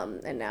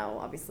 And now,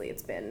 obviously,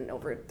 it's been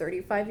over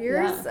 35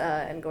 years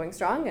and going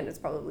strong, and it's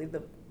probably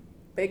the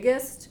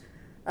biggest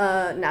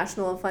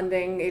national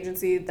funding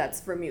agency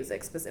that's for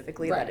music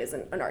specifically, that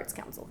isn't an arts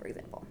council, for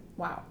example.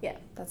 Wow. Yeah.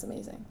 That's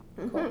amazing.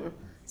 Cool.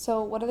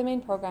 So what are the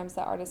main programs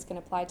that artists can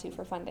apply to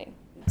for funding?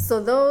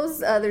 So those,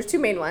 there's two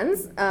main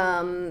ones.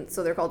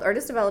 So they're called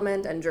artist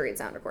development and juried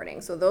sound recording.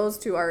 So those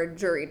two are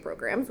juried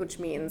programs, which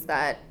means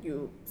that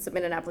you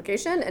submit an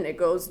application and it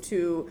goes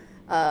to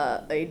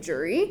a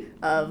jury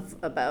of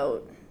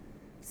about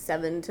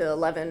 7 to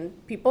 11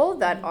 people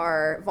that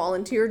are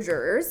volunteer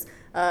jurors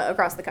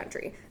across the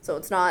country. So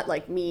it's not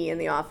like me in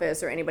the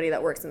office or anybody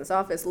that works in this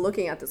office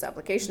looking at this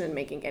application and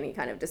making any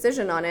kind of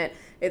decision on it.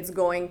 It's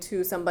going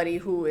to somebody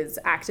who is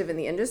active in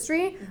the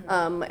industry,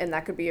 and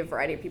that could be a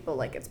variety of people,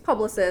 like it's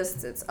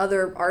publicists, it's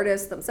other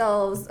artists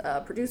themselves,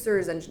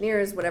 producers,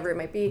 engineers, whatever it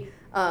might be,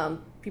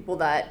 people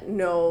that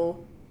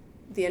know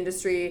the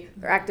industry,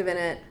 they're active in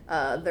it,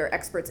 they're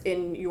experts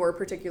in your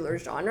particular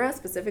genre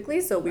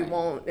specifically. So we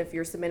won't, if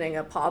you're submitting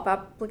a pop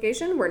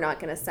application, we're not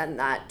going to send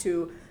that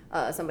to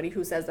somebody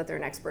who says that they're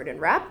an expert in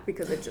rap,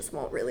 because it just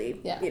won't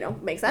really,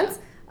 make sense.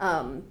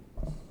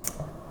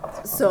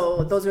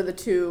 So those are the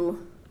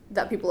two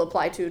that people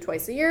apply to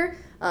twice a year,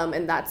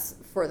 and that's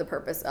for the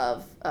purpose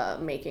of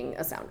making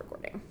a sound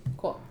recording.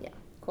 Cool. Yeah.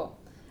 Cool.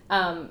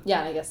 And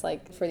I guess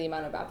like for the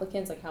amount of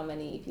applicants, like how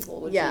many people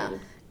would you?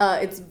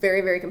 It's very,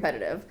 very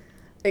competitive,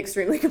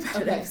 extremely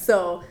competitive. Okay.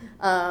 So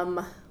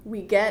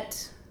we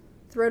get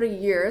throughout a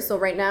year. So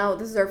right now,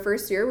 this is our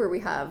first year where we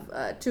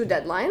have 2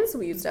 deadlines.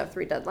 We used to have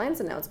 3 deadlines,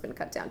 and now it's been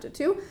cut down to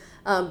 2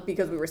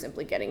 because we were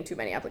simply getting too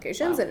many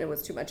applications and it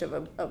was too much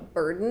of a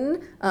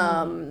burden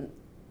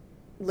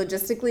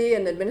logistically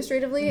and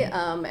administratively.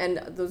 And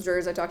those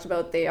jurors I talked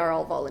about, they are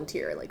all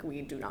volunteer. Like,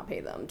 we do not pay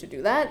them to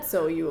do that.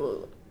 So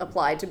you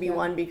apply to be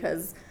one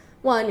because,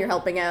 one, you're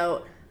helping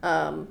out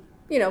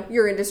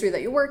your industry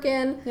that you work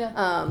in.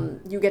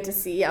 You get to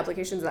see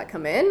applications that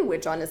come in,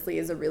 which honestly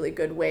is a really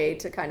good way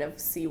to kind of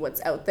see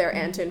what's out there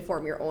and to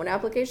inform your own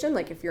application.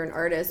 Like, if you're an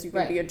artist, you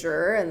can be a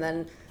juror and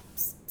then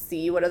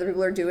see what other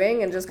people are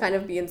doing and just kind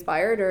of be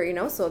inspired,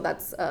 or so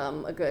that's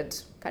a good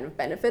kind of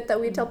benefit that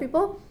we tell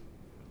people.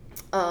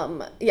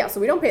 So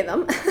we don't pay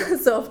them.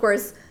 So of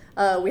course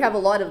we have a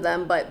lot of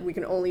them, but we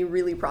can only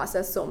really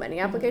process so many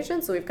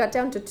applications. So we've cut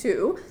down to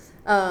 2,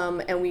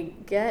 and we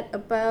get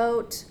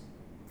about,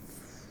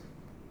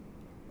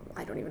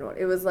 I don't even know,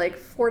 it was like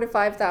 4,000 to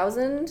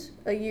 5,000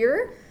 a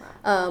year,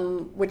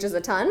 which is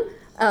a ton.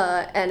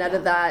 And out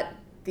of that,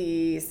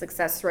 the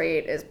success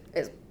rate is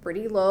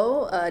pretty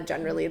low.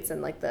 Generally, it's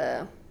in like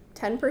the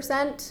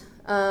 10%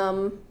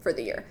 for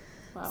the year.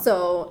 Wow.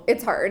 So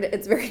it's hard.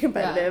 It's very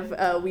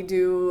competitive. We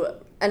do,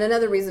 and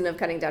another reason of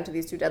cutting down to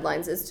these 2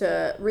 deadlines is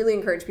to really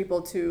encourage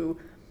people to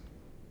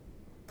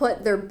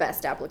put their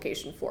best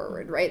application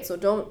forward, right? So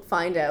don't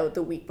find out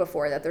the week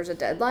before that there's a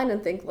deadline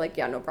and think like,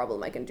 yeah, no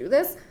problem, I can do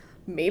this.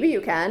 Maybe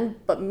you can,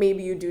 but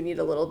maybe you do need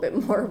a little bit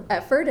more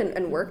effort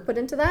and work put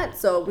into that.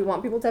 So we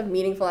want people to have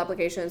meaningful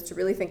applications, to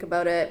really think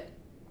about it.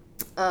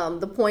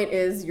 The point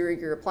is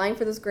you're applying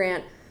for this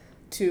grant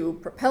to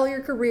propel your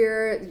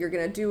career. You're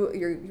gonna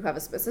you have a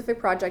specific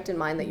project in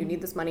mind that you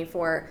need this money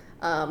for,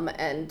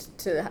 and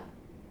to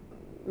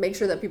make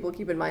sure that people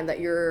keep in mind that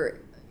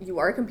you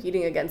are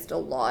competing against a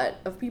lot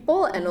of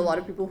people, and a lot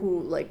of people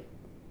who, like,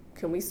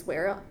 can we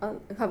swear,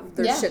 have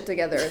their shit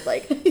together,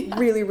 like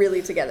really,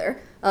 really together.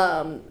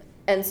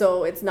 And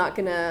so you're not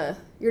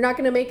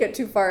gonna make it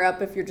too far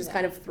up if you're just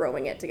kind of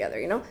throwing it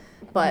together,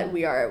 But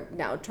we are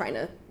now trying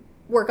to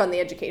work on the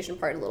education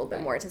part a little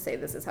bit more, to say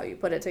this is how you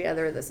put it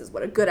together, this is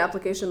what a good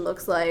application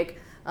looks like.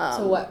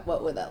 So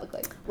what would that look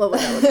like? What would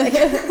that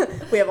look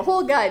like? We have a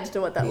whole guide to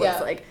what that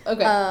looks like.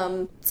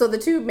 Okay. So the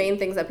 2 main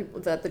things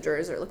that the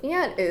jurors are looking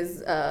at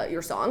is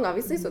your song,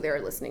 obviously. So they are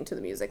listening to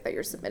the music that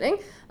you're submitting.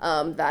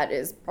 That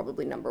is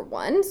probably number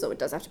 1. So it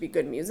does have to be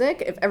good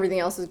music. If everything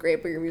else is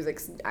great but your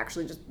music's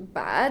actually just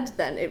bad,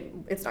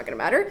 then it's not going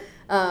to matter.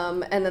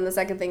 And then the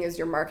second thing is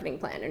your marketing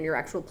plan and your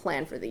actual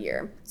plan for the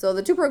year. So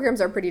the 2 programs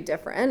are pretty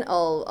different.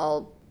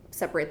 I'll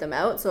separate them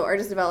out. So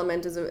artist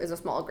development is a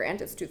small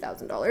grant. It's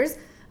 $2,000.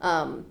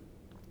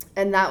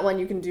 And that one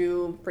you can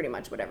do pretty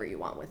much whatever you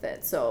want with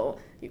it. So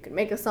you can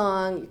make a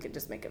song, you could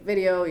just make a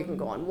video, you can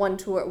go on one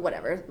tour,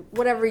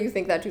 whatever you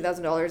think that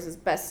 $2,000 is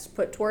best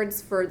put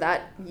towards for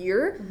that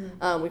year.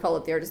 We call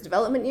it the artist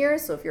development year.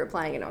 So if you're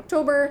applying in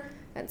October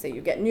and say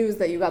you get news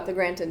that you got the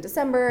grant in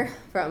December,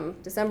 from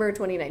December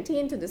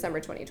 2019 to December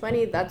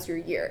 2020, that's your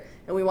year.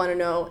 And we want to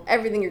know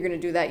everything you're going to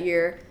do that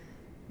year.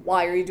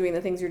 Why are you doing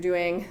the things you're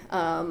doing?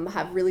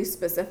 Have really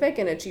specific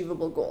and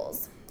achievable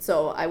goals.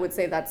 So I would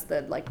say that's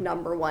the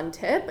number 1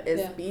 tip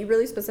is be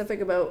really specific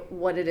about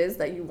what it is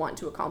that you want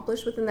to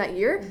accomplish within that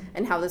year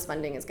and how this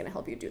funding is going to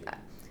help you do that.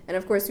 And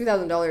of course,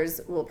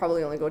 $2,000 will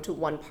probably only go to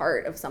one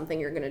part of something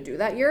you're going to do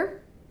that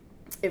year,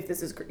 if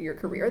this is your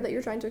career that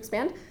you're trying to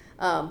expand.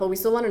 But we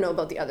still want to know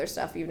about the other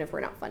stuff, even if we're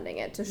not funding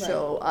it, to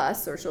show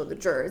us, or show the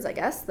jurors, I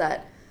guess,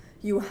 that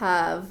you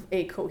have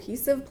a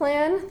cohesive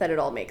plan, that it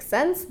all makes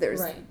sense.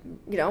 There's,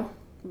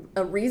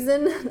 a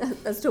reason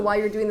as to why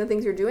you're doing the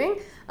things you're doing,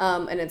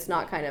 and it's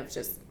not kind of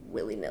just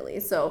willy-nilly.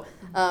 So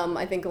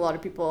I think a lot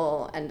of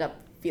people end up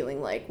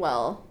feeling like,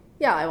 well,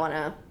 yeah, I want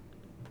to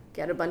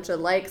get a bunch of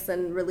likes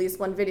and release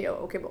one video.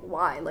 Okay, but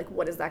why? Like,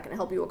 what is that going to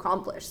help you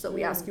accomplish? So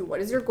we ask you, what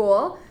is your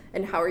goal,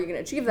 and how are you going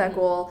to achieve that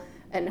goal,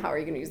 and how are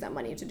you going to use that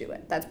money to do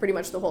it? That's pretty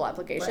much the whole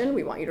application. Right.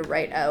 We want you to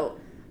write out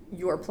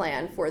your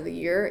plan for the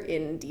year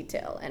in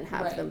detail and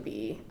have them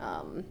be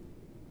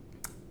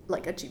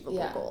like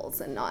achievable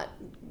goals and not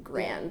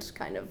grand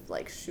kind of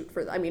like shoot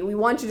for I mean, we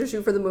want you to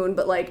shoot for the moon,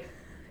 but like,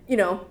 you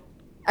know,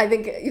 I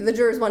think the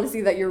jurors want to see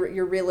that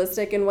you're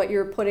realistic in what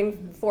you're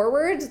putting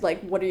forward.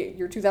 Like, what are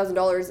your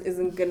 $2,000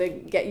 isn't going to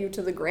get you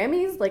to the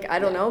Grammys? Like, I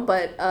don't know,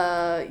 but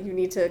you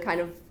need to kind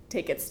of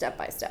take it step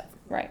by step.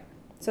 Right.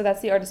 So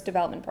that's the artist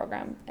development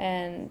program.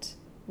 And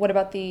what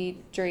about the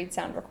juried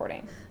sound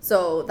recording?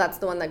 So that's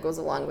the one that goes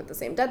along with the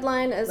same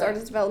deadline as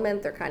artist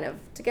development. They're kind of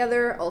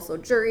together, also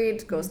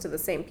juried, goes to the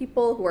same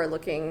people who are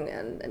looking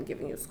and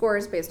giving you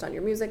scores based on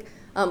your music.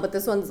 But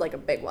this one's like a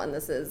big one.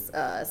 This is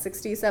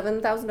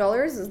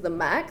 $67,000 is the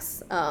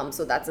max.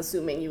 So that's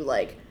assuming you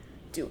like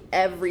do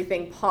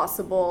everything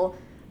possible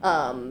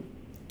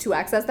to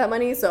access that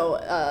money.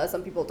 So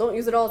some people don't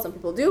use it all, some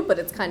people do, but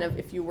it's kind of,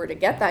 if you were to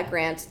get that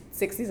grant,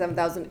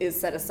 $67,000 is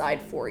set aside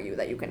for you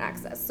that you can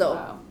access.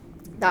 So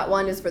that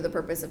one is for the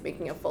purpose of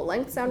making a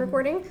full-length sound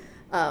recording,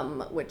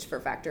 which for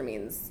Factor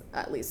means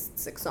at least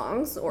 6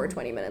 songs or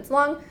 20 minutes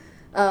long.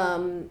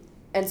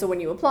 And so when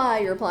you apply,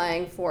 you're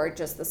applying for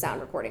just the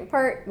sound recording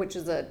part, which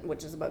is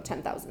about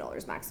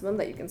 $10,000 maximum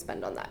that you can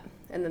spend on that.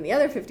 And then the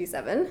other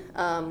 57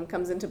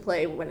 comes into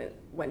play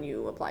when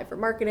you apply for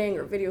marketing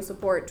or video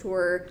support,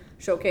 tour,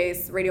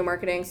 showcase, radio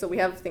marketing. So we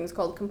have things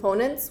called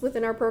components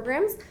within our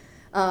programs.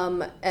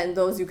 And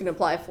those you can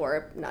apply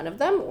for none of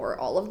them or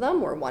all of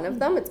them or one of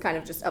them. It's kind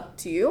of just up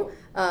to you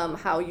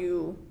how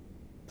you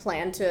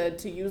plan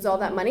to use all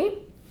that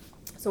money.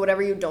 So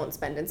whatever you don't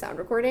spend in sound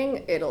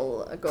recording,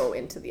 it'll go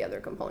into the other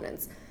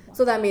components.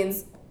 So that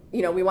means,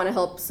 you know, we want to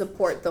help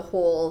support the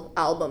whole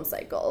album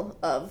cycle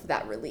of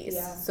that release.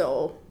 Yeah.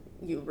 So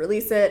you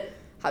release it.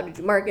 How did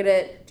you market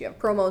it? Do you have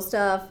promo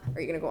stuff?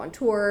 Are you going to go on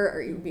tour?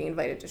 Are you being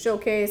invited to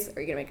showcase?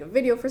 Are you going to make a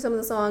video for some of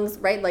the songs?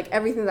 Right? Like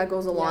everything that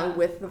goes along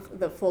with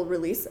the full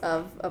release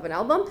of an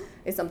album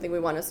is something we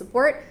want to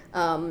support.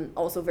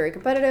 Also very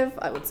competitive.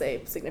 I would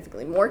say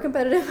significantly more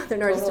competitive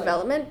than artist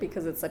development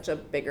because it's such a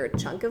bigger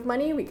chunk of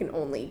money. We can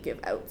only give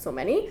out so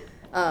many.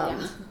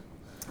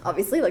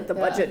 Obviously, like the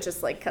budget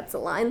just like cuts a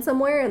line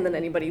somewhere, and then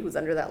anybody who's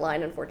under that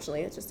line,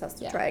 unfortunately, it just has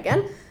to try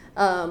again.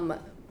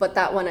 But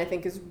that one I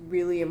think is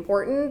really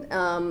important.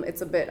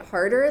 It's a bit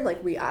harder.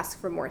 Like we ask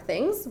for more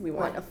things. We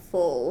want a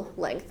full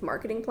length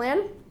marketing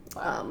plan,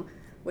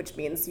 which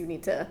means you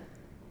need to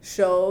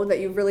show that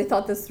you've really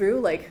thought this through.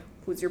 Like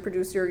who's your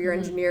producer, your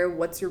engineer,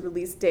 what's your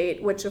release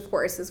date, which of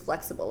course is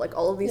flexible. Like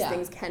all of these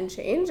things can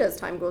change as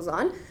time goes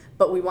on,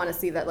 but we want to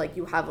see that like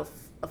you have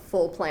a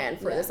full plan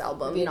for this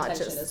album. The not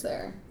intention just is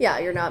there. Yeah,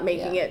 you're not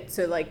making it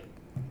to like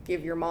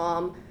give your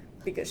mom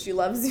because she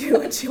loves you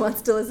and she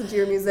wants to listen to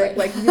your music.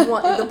 Like you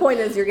want, the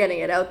point is you're getting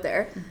it out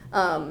there.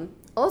 I'll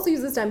also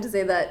use this time to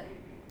say that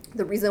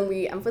the reason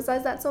we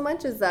emphasize that so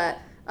much is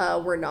that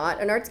we're not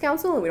an arts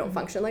council and we don't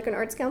function like an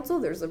arts council.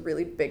 There's a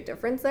really big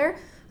difference there.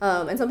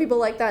 And some people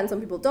like that and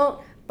some people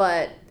don't,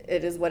 but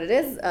it is what it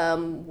is.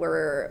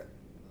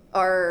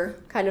 Our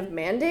kind of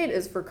mandate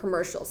is for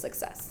commercial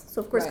success.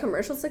 So of course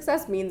commercial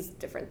success means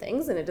different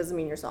things, and it doesn't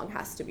mean your song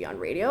has to be on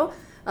radio.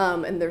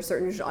 And there's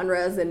certain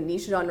genres and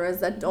niche genres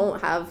that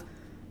don't have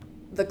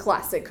the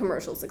classic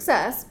commercial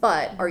success,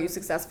 but are you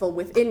successful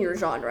within your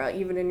genre,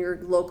 even in your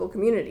local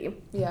community?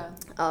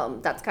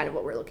 That's kind of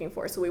what we're looking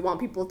for. So we want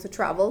people to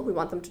travel. We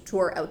want them to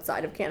tour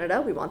outside of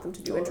Canada. We want them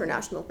to do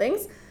international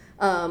things,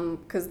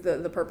 because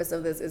the purpose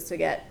of this is to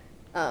get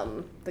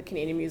the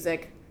Canadian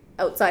music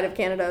outside of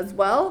Canada as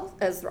well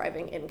as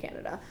thriving in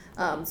Canada.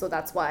 So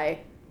that's why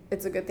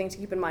it's a good thing to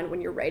keep in mind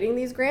when you're writing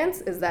these grants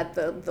is that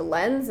the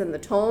lens and the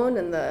tone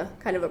and the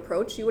kind of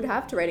approach you would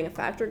have to writing a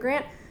Factor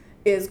grant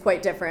is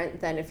quite different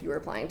than if you were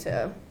applying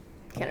to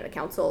Canada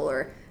Council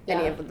or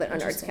any of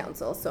an arts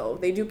council. So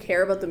they do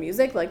care about the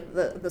music. Like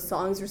the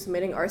songs you're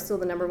submitting are still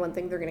the number one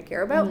thing they're going to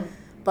care about.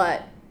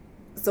 But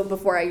so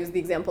before I use the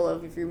example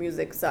of if your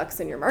music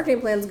sucks and your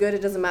marketing plan's good,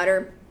 it doesn't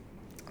matter.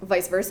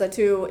 Vice versa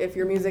too. If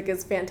your music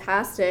is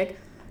fantastic,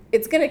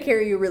 it's going to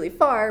carry you really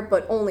far,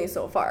 but only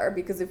so far,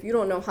 because if you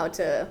don't know how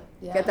to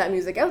get that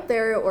music out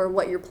there or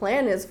what your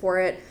plan is for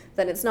it,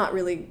 then it's not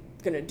really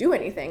going to do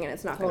anything and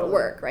it's not going to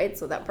work, right?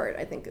 So that part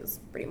I think is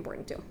pretty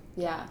important too.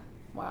 Yeah.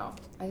 Wow.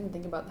 I didn't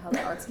think about how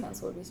the arts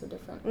council would be so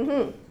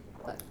different.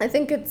 But I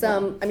think it's I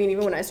mean,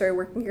 even when I started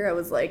working here, I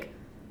was like,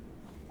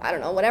 I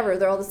don't know, whatever,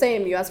 they're all the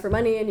same. You ask for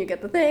money and you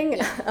get the thing.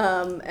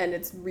 And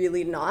it's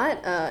really not.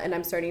 And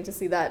I'm starting to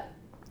see that.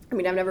 I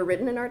mean, I've never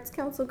written an arts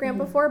council grant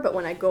before, but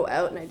when I go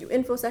out and I do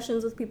info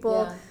sessions with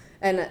people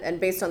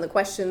and based on the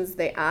questions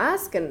they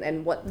ask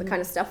and what the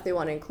kind of stuff they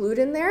want to include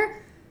in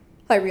there,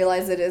 I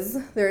realize there's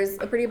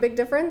a pretty big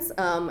difference.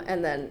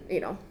 And then,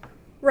 you know,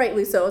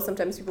 rightly so,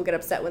 sometimes people get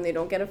upset when they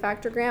don't get a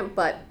Factor grant,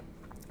 but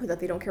or that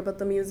they don't care about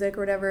the music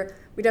or whatever.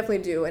 We definitely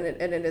do, and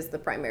it is the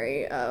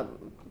primary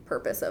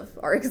purpose of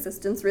our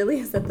existence, really,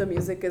 is that the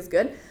music is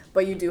good.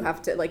 But you do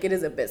have to, like, it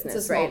is a business,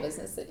 it's a small right?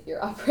 business that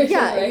you're operating,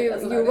 yeah,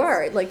 right? you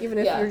are. Like, even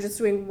if you're just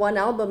doing one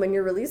album and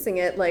you're releasing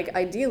it, like,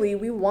 ideally,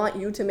 we want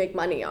you to make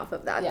money off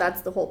of that.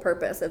 That's the whole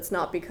purpose. It's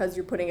not because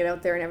you're putting it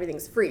out there and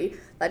everything's free.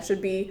 That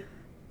should be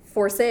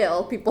for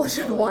sale. People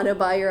should want to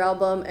buy your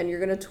album, and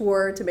you're going to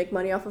tour to make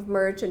money off of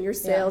merch and your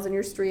sales and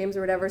your streams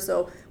or whatever.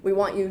 So we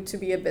want you to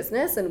be a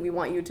business, and we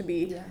want you to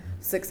be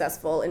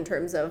successful in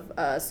terms of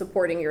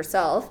supporting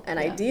yourself, and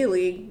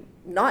ideally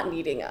not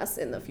needing us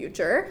in the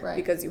future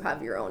because you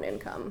have your own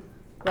income.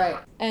 Right.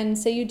 And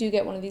say you do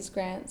get one of these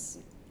grants,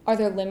 are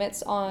there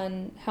limits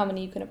on how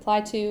many you can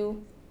apply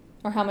to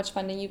or how much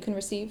funding you can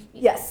receive?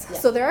 Yes. Yeah.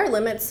 So there are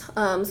limits.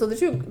 So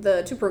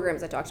the two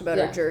programs I talked about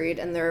are juried,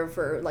 and they're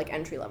for like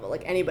entry level.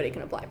 Like anybody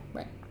can apply.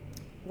 Right.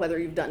 Whether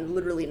you've done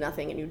literally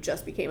nothing and you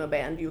just became a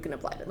band, you can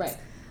apply to this.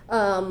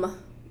 Right.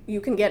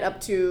 You can get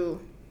up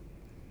to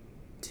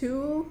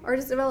 2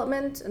 artist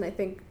development and I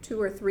think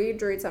 2 or 3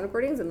 juried sound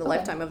recordings in the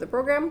lifetime of the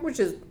program, which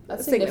is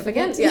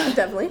significant. Yeah,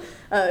 definitely.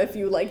 If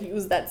you like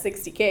use that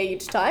 $60K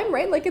each time,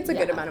 right? Like it's a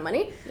good amount of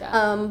money.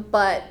 Yeah.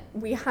 But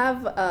we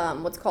have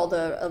what's called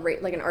a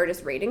rate, like an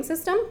artist rating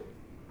system,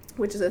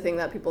 which is a thing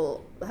that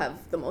people have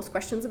the most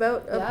questions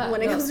about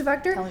when it comes to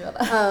Factor. Tell me about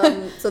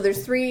that. So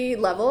there's 3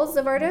 levels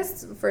of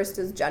artists. First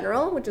is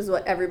general, which is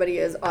what everybody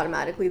is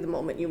automatically the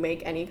moment you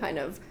make any kind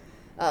of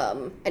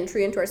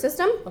entry into our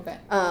system. Okay.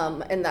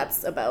 And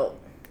that's about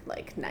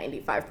like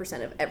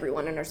 95% of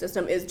everyone in our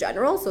system is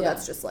general. So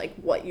that's just like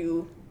what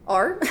you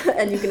are.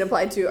 And you can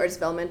apply to artist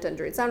development and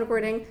juried sound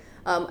recording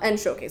and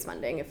showcase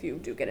funding. If you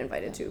do get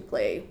invited to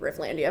play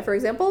Rifflandia, for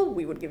example,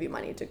 we would give you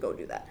money to go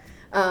do that.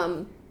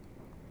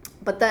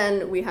 But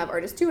then we have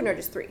artist 2 and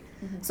artist 3.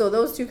 Mm-hmm. So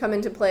those 2 come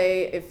into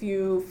play if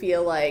you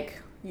feel like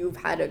you've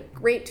had a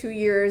great 2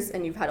 years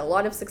and you've had a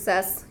lot of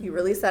success. You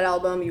released that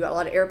album, you got a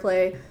lot of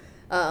airplay.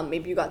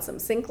 Maybe you got some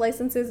sync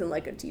licenses in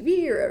like a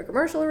TV or a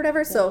commercial or whatever.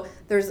 Yeah. So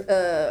there's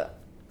a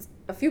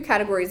few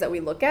categories that we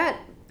look at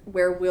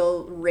where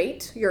we'll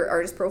rate your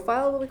artist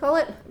profile, what we call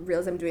it. I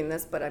realize I'm doing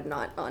this, but I'm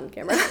not on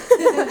camera.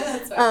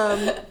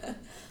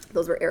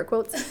 Those were air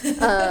quotes.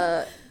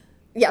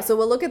 So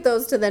we'll look at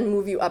those to then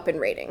move you up in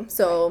rating.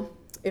 So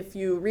if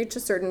you reach a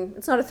certain,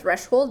 it's not a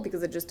threshold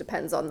because it just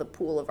depends on the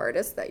pool of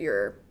artists that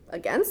you're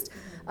against.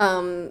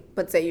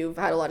 But say you've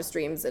had a lot of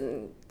streams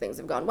and things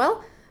have gone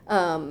well.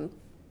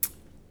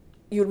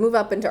 You would move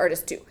up into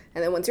artist 2.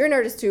 And then once you're in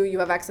artist 2, you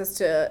have access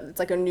to, it's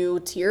like a new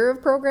tier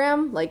of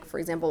program. Like, for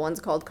example,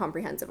 one's called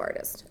comprehensive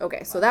artist.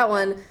 Okay, so that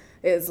one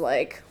is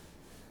like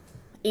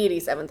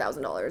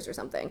 $87,000 or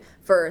something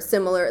for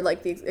similar,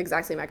 like the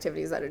exact same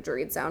activities that a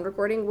juried sound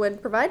recording would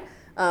provide,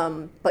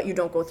 but you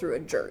don't go through a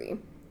jury.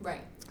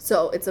 Right.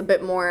 So it's a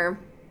bit more,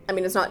 I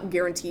mean, it's not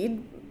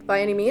guaranteed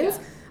by any means,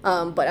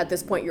 but at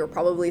this point you're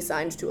probably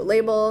signed to a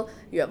label,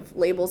 you have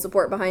label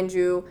support behind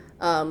you,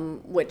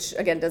 which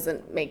again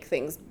doesn't make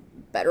things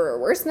better or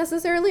worse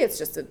necessarily, it's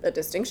just a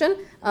distinction.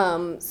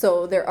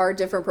 So there are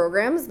different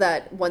programs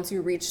that once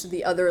you reach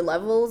the other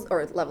levels,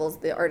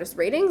 the artist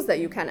ratings that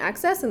you can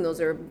access, and those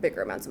are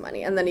bigger amounts of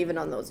money. And then even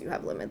on those you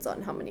have limits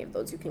on how many of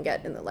those you can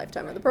get in the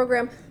lifetime of the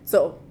program.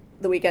 So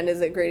The Weeknd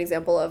is a great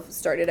example of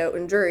started out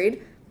in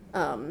juried,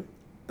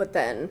 but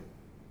then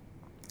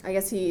I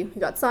guess he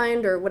got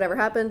signed or whatever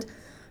happened.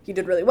 He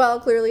did really well,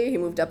 clearly. He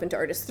moved up into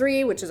artist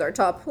 3, which is our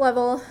top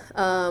level.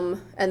 And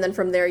then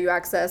from there you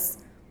access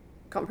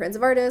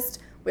comprehensive artist.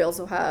 We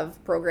also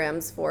have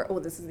programs for,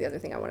 this is the other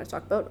thing I want to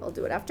talk about. I'll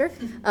do it after.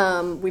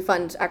 We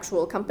fund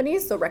actual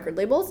companies, so record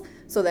labels.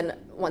 So then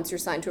once you're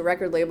signed to a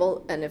record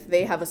label, and if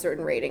they have a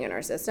certain rating in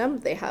our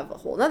system, they have a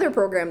whole other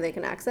program they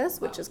can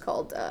access, which is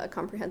called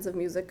Comprehensive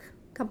Music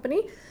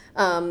Company.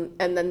 And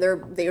then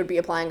they would be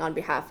applying on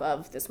behalf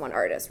of this one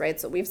artist,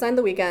 right? So we've signed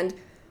The Weeknd.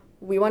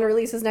 We want to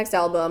release his next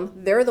album.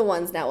 They're the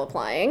ones now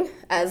applying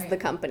as the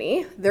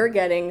company. They're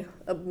getting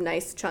a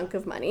nice chunk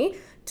of money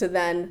to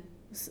then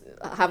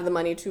have the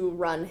money to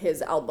run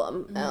his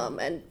album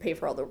and pay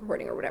for all the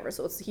recording or whatever.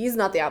 So he's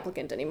not the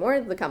applicant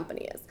anymore, the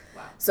company is.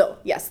 Wow. So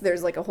yes,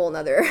 there's like a whole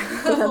nother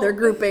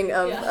grouping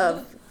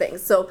of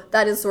things. So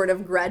that is sort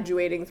of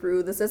graduating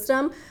through the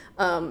system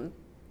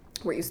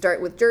where you start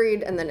with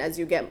juried, and then as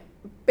you get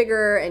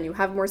bigger and you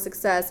have more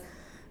success,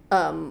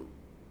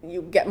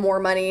 you get more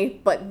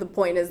money, but the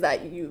point is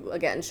that you,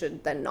 again,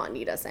 should then not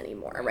need us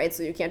anymore, right?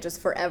 So you can't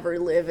just forever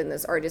live in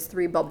this artist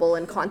 3 bubble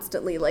and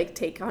constantly like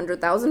take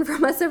 100,000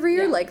 from us every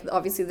year. Like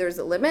obviously there's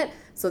a limit.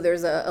 So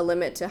there's a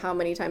limit to how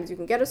many times you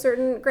can get a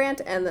certain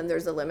grant, and then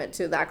there's a limit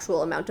to the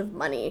actual amount of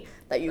money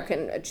that you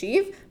can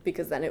achieve,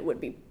 because then it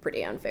would be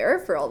pretty unfair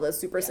for all the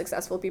super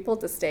successful people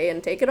to stay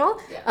and take it all.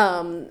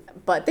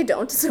 But they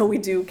don't, so we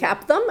do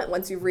cap them.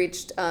 Once you've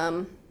reached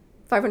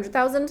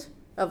 500,000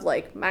 of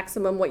like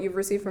maximum what you've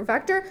received from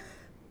Factor,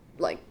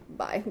 like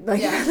bye.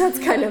 Like that's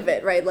kind of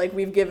it, right? Like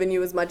we've given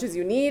you as much as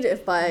you need.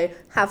 If by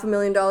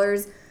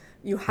 $500,000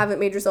 you haven't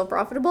made yourself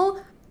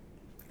profitable,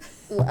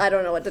 I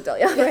don't know what to tell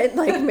you, right?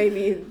 Like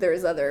maybe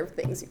there's other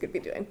things you could be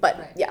doing,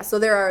 but yeah, so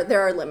there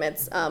are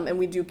limits, and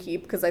we do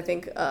keep, because I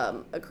think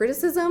a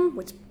criticism,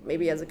 which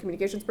maybe as a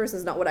communications person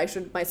is not what I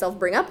should myself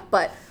bring up,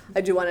 but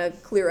I do want to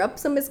clear up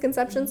some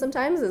misconceptions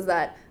sometimes, is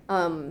that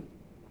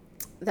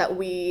that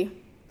we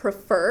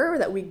prefer,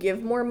 that we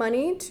give more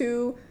money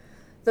to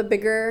the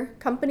bigger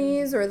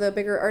companies or the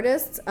bigger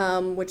artists,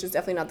 which is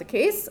definitely not the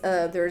case.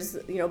 There's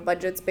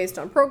budgets based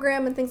on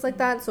program and things like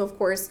that. So of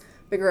course,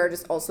 bigger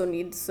artists also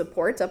need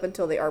support up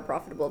until they are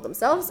profitable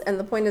themselves. And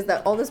the point is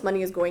that all this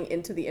money is going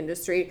into the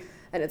industry,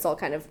 and it's all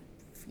kind of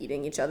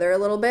feeding each other a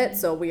little bit.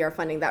 So we are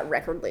funding that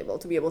record label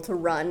to be able to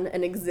run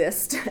and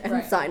exist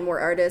and sign more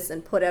artists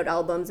and put out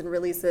albums and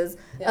releases.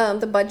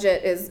 The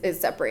budget is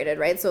separated,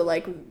 right? So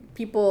like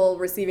people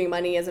receiving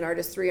money as an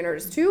artist 3 and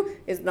artist 2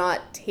 is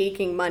not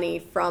taking money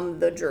from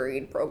the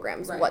juried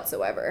programs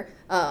whatsoever.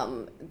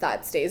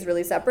 That stays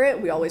really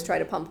separate. We always try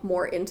to pump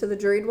more into the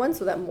juried one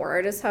so that more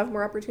artists have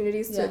more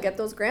opportunities to get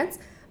those grants.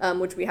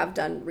 Which we have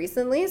done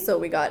recently. So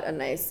we got a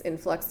nice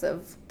influx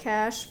of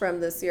cash from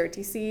the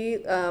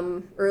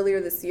CRTC earlier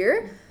this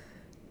year.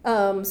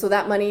 So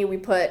that money we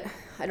put,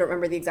 I don't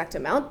remember the exact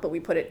amount, but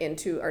we put it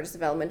into artist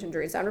development and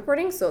jury sound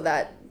recording. So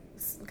that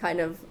kind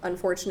of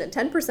unfortunate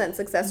 10%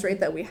 success rate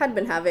that we had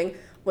been having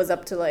was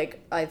up to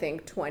like, I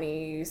think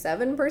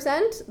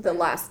 27% the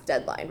last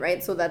deadline,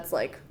 right? So that's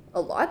like a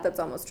lot. That's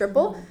almost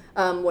triple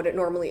what it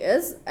normally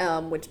is,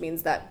 which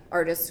means that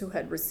artists who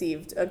had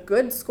received a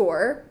good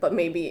score, but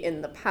maybe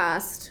in the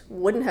past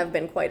wouldn't have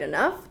been quite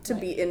enough to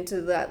be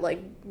into that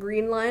like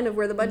green line of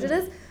where the budget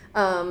is,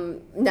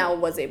 now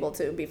was able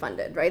to be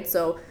funded, right?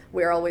 So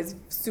we're always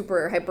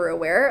super hyper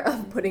aware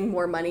of putting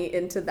more money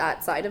into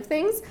that side of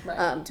things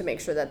to make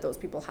sure that those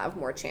people have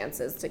more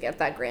chances to get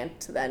that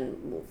grant to then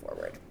move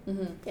forward.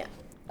 Yeah.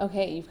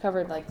 Okay, you've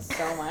covered like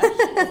so much.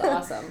 That's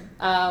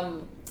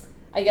awesome.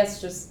 I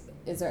guess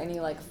is there any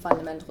like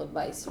fundamental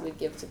advice you would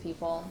give to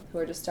people who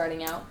are just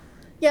starting out?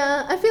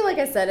 Yeah, I feel like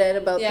I said it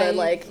about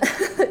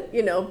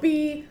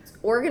be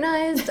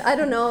organized. I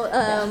don't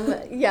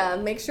know.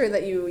 Make sure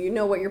that you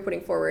know what you're putting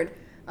forward.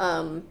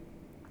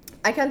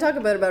 I can talk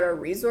about our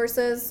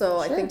resources. So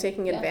I think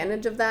taking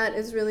advantage of that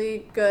is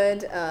really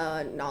good.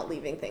 Not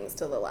leaving things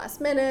till the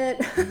last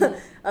minute.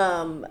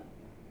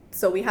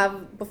 So we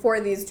have, before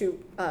these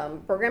two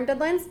program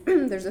deadlines,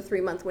 there's a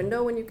 3-month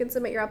window when you can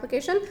submit your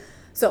application.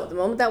 So the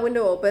moment that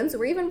window opens,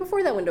 or even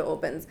before that window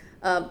opens,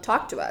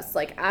 talk to us,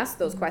 like ask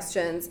those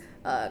questions,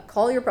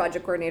 call your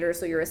project coordinator.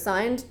 So you're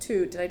assigned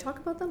to, did I talk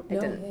about them? I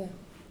didn't. Yeah.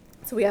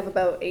 So we have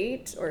about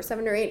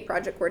 7 or 8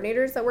 project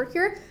coordinators that work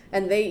here,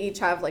 and they each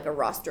have like a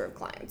roster of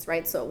clients,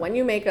 right? So when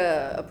you make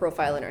a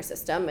profile in our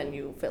system and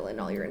you fill in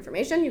all your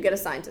information, you get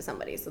assigned to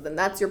somebody. So then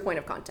that's your point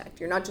of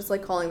contact. You're not just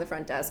like calling the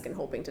front desk and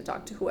hoping to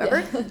talk to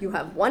whoever. You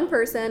have one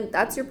person,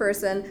 that's your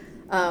person,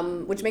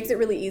 which makes it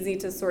really easy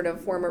to sort of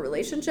form a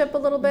relationship a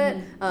little bit.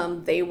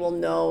 They will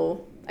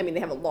know, they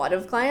have a lot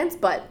of clients,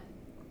 but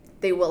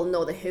they will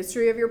know the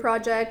history of your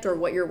project or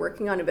what you're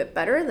working on a bit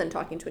better than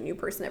talking to a new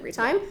person every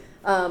time.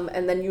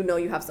 And then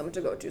you have someone to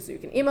go to. So you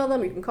can email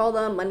them, you can call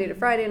them Monday to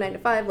Friday, 9 to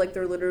 5. Like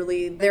they're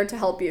literally there to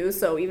help you.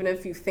 So even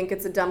if you think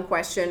it's a dumb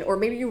question, or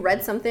maybe you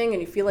read something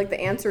and you feel like the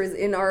answer is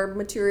in our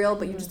material,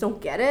 but you just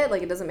don't get it,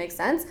 like it doesn't make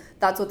sense,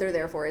 that's what they're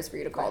there for, is for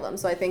you to call them.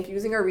 So I think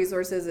using our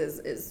resources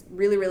is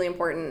really, really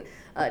important.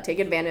 Take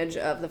advantage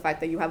of the fact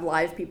that you have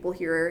live people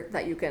here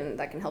that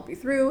can help you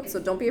through. So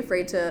don't be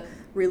afraid to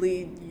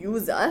really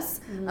use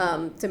us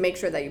to make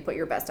sure that you put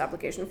your best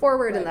application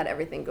forward and that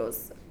everything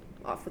goes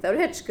off without a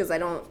hitch, because I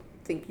don't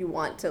think you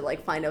want to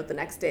like find out the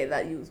next day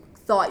that you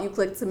thought you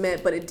clicked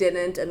submit but it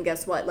didn't, and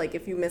guess what, like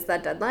if you miss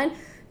that deadline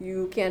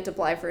you can't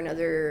apply for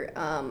another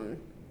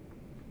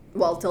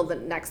till the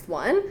next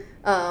one,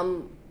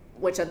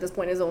 which at this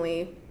point is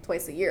only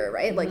twice a year,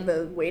 right? Like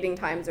the waiting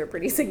times are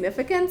pretty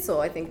significant.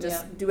 So I think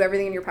just do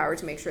everything in your power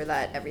to make sure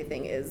that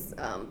everything is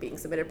being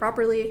submitted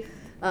properly.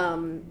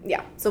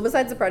 So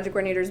besides the project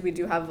coordinators, we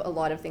do have a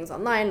lot of things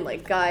online,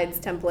 like guides,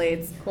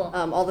 templates,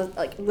 all the,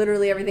 like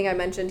literally everything I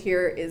mentioned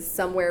here is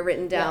somewhere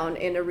written down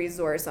in a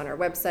resource on our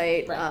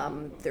website.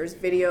 There's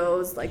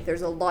videos, like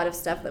there's a lot of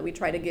stuff that we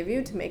try to give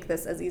you to make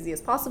this as easy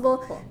as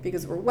possible,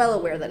 because we're well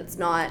aware that it's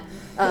not,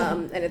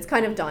 and it's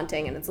kind of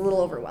daunting and it's a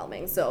little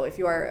overwhelming. So if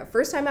you are a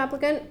first-time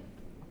applicant,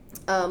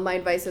 my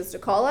advice is to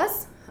call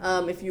us.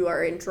 If you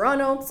are in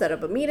Toronto, set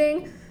up a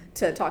meeting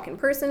to talk in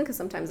person, because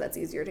sometimes that's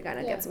easier to kind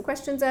of get some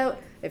questions out.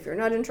 If you're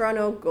not in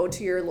Toronto, go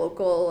to your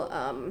local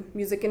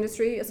music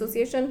industry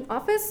association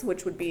office,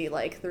 which would be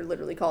like, they're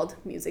literally called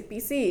Music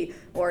BC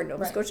or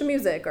Nova Scotia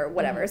Music or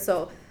whatever.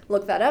 So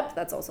look that up.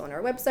 That's also on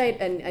our website,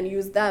 and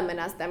use them and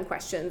ask them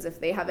questions if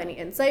they have any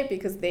insight,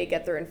 because they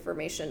get their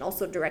information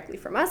also directly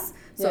from us.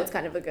 So it's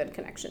kind of a good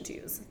connection to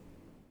use.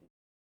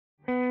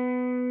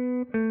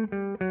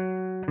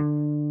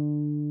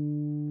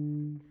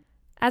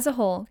 As a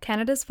whole,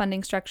 Canada's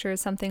funding structure is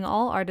something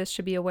all artists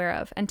should be aware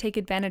of and take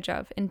advantage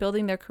of in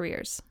building their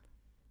careers.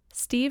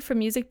 Steve from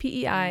Music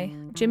PEI,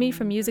 Jimmy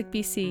from Music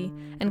BC,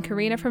 and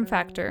Karina from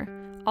Factor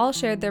All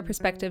shared their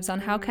perspectives on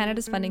how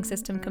Canada's funding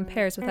system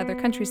compares with other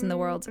countries in the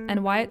world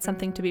and why it's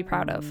something to be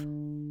proud of.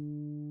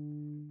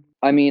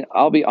 I mean,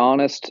 I'll be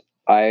honest,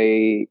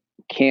 I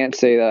can't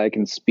say that I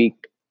can speak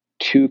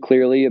too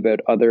clearly about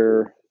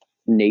other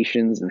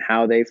nations and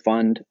how they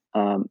fund.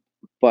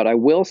 But I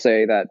will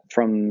say that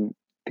from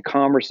the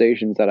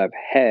conversations that I've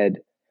had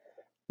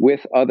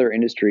with other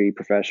industry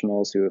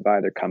professionals who have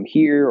either come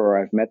here or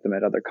I've met them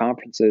at other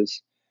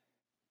conferences,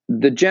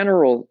 the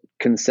general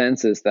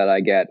consensus that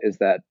I get is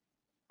that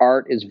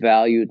art is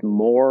valued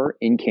more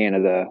in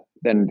Canada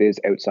than it is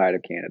outside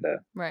of Canada.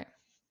 Right.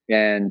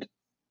 And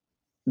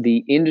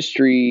the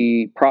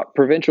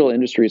provincial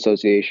industry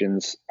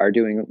associations are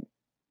doing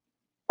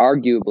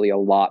arguably a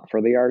lot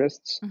for the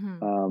artists.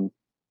 Mm-hmm.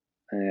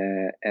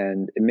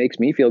 And it makes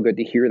me feel good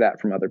to hear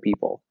that from other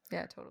people.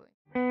 Yeah, totally.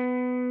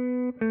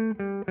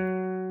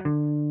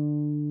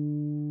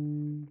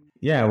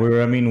 Yeah,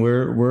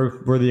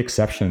 we're the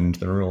exception to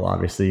the rule,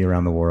 obviously,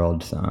 around the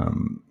world.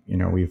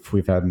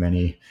 We've had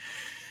many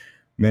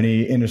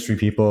industry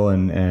people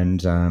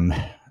and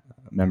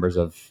members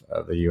of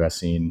the U.S.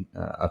 scene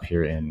up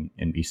here in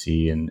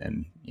BC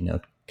and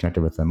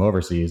connected with them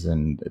overseas,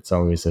 and it's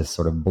always this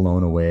sort of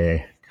blown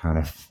away kind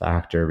of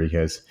factor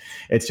because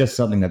it's just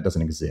something that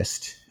doesn't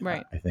exist,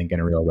 right? I think in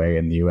a real way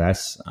in the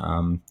U.S.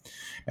 And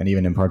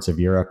even in parts of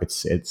Europe,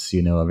 it's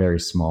a very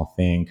small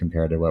thing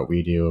compared to what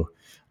we do.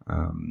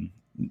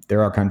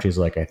 There are countries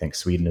like, I think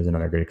Sweden is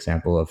another great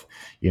example of,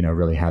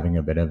 really having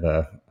a bit of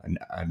a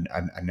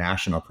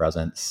national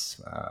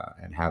presence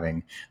and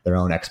having their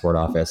own export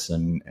office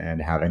and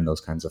having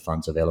those kinds of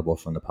funds available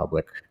from the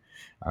public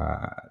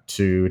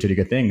to do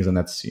good things. And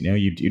that's,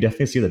 you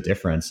definitely see the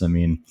difference. I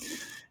mean,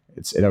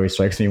 it always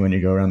strikes me when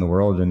you go around the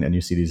world and you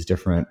see these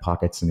different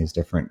pockets and these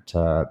different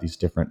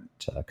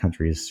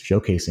countries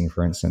showcasing,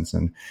 for instance,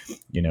 and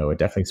it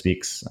definitely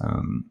speaks,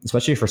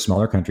 especially for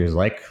smaller countries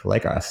like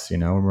us.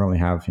 We only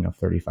have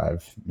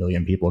 35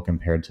 million people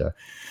compared to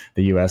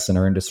the U.S. and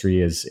our industry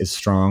is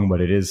strong,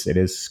 but it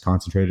is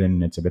concentrated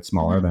and it's a bit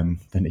smaller than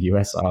the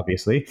U.S.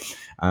 obviously.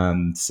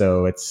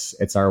 So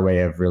it's our way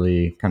of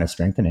really kind of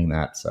strengthening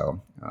that.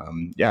 So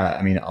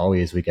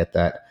always we get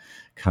that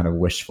kind of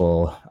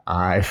wishful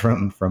eye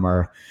from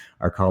our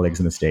colleagues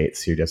in the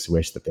States who just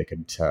wish that they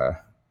could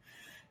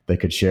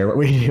share what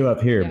we do up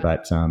here. Yeah.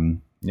 But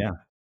yeah.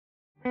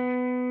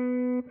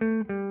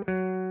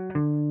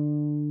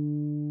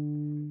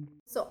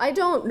 So I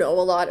don't know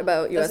a lot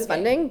about U.S.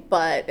 funding,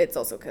 but it's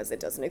also because it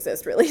doesn't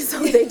exist really. So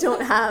they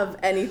don't have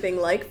anything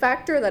like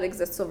Factor that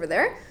exists over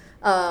there,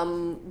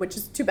 which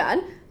is too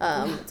bad.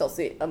 It's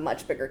also a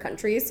much bigger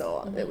country,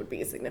 so it would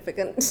be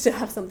significant to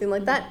have something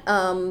like that.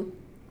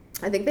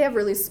 I think they have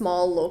really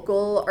small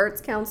local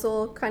arts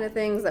council kind of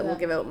things that will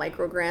give out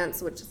micro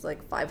grants, which is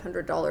like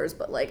 $500,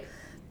 but like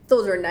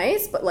those are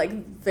nice, but like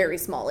very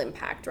small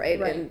impact,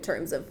 right? In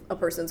terms of a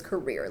person's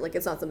career. Like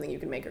it's not something you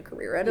can make a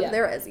career out of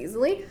there as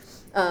easily.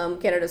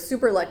 Canada's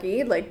super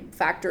lucky. Like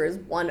Factor is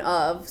one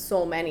of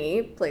so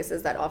many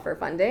places that offer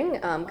funding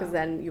because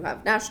then you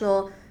have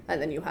national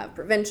and then you have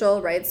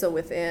provincial, right? So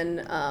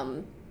within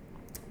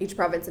each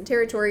province and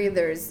territory,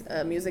 there's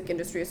a music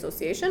industry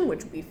association,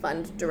 which we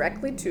fund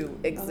directly to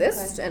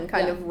exist and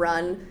kind of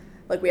run.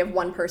 Like we have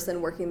one person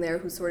working there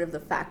who's sort of the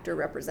Factor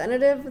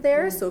representative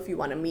there. So if you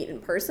want to meet in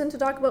person to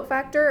talk about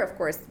Factor, of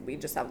course, we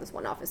just have this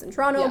one office in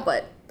Toronto,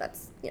 but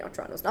that's,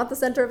 Toronto's not the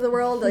center of the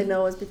world. I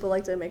know as people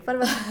like to make fun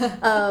of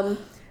us.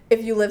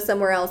 If you live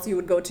somewhere else, you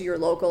would go to your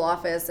local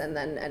office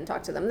and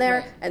talk to them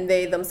there. And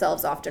they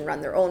themselves often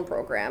run their own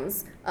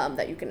programs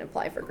that you can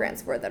apply for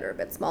grants for that are a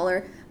bit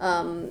smaller.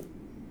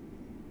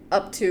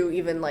 Up to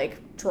even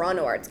like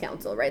Toronto Arts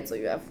Council, right? So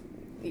you have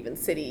even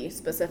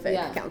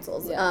city-specific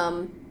councils.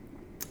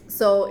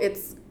 So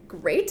it's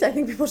great. I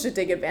think people should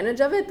take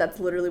advantage of it. That's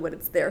literally what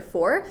it's there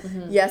for.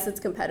 Yes, it's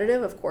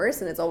competitive, of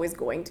course, and it's always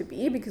going to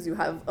be because you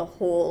have a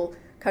whole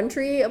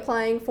country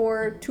applying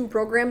for 2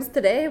 programs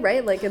today,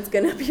 right? Like it's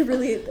going to be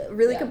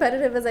really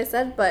competitive, as I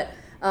said, but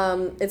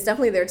it's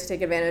definitely there to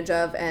take advantage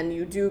of, and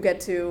you do get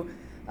to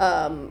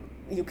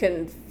you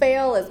can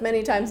fail as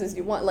many times as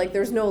you want. Like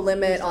there's no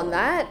limit on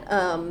that.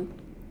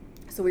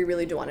 So we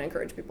really do want to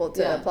encourage people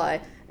to apply.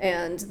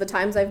 And the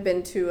times I've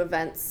been to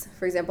events,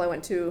 for example, I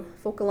went to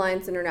Folk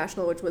Alliance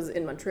International, which was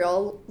in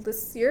Montreal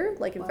this year,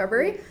 like in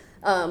February.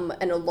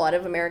 And a lot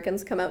of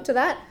Americans come out to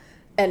that.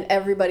 And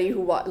everybody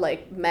who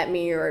met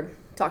me or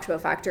talked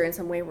about Factor in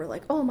some way were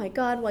like, oh my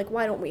God, like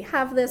why don't we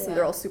have this? And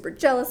they're all super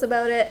jealous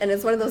about it. And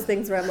it's one of those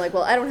things where I'm like,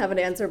 well, I don't have an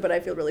answer, but I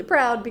feel really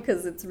proud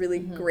because it's really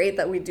great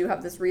that we do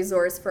have this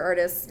resource for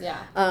artists.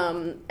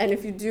 And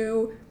if you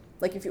do,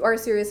 like if you are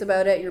serious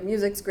about it, your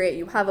music's great,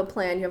 you have a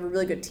plan, you have a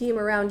really good team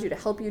around you to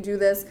help you do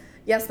this.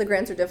 Yes, the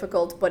grants are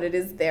difficult, but it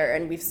is there.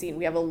 And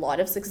we have a lot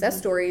of success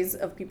stories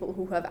of people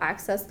who have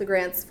accessed the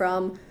grants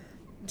from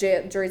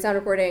jury sound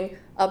recording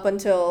up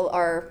until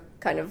our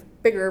kind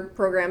of bigger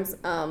programs.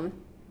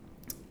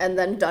 And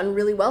then done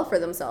really well for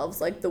themselves.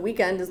 Like The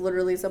Weeknd is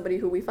literally somebody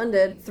who we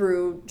funded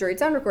through Juried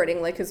Sound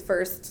Recording. Like his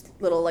first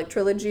little like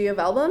trilogy of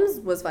albums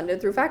was funded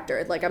through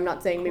Factor. Like I'm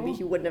not saying maybe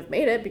he wouldn't have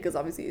made it because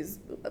obviously he's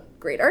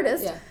great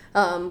artist.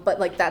 But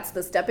like that's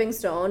the stepping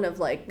stone of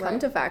like come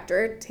to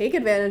Factor, take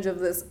advantage of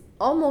this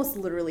almost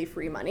literally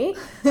free money,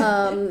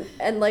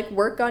 and like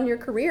work on your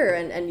career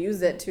and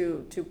use it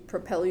to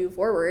propel you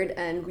forward.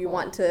 And we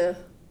want to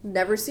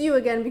never see you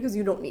again because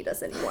you don't need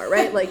us anymore,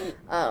 right? Like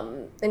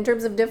in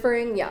terms of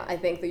differing, I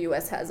think the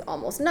US has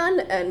almost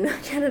none and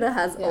Canada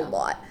has a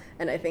lot.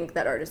 And I think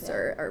that artists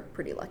are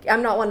pretty lucky.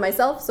 I'm not one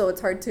myself, so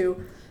it's hard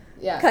to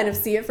kind of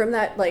see it from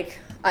that. Like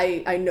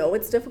I know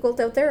it's difficult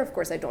out there. Of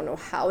course, I don't know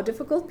how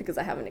difficult because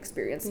I haven't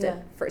experienced it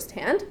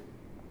firsthand.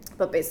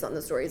 But based on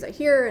the stories I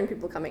hear and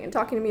people coming and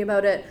talking to me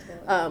about it,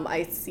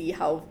 I see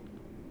how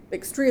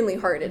extremely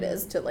hard it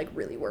is to like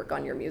really work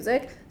on your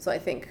music. So I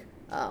think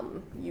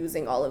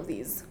using all of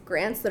these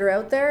grants that are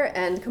out there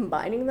and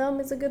combining them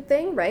is a good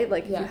thing, right?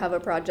 Like if you have a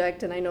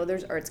project, and I know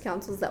there's arts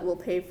councils that will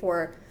pay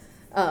for,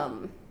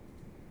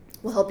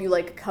 will help you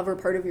like cover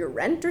part of your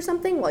rent or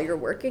something while you're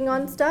working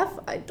on stuff.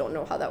 I don't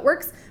know how that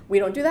works. We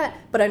don't do that,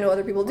 but I know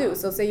other people do.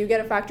 So say you get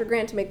a Factor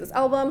grant to make this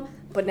album,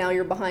 but now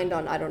you're behind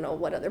on, I don't know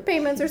what other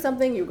payments or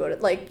something. You go to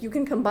like, you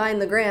can combine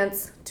the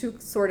grants to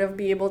sort of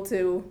be able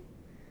to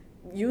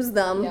use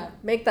them,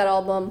 make that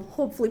album,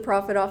 hopefully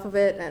profit off of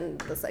it, and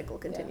the cycle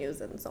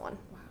continues and so on.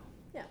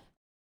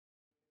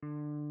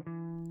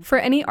 For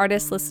any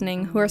artists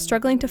listening who are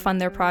struggling to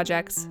fund their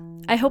projects,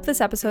 I hope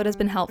this episode has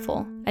been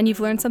helpful and you've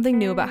learned something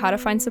new about how to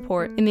find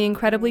support in the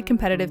incredibly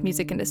competitive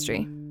music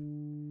industry.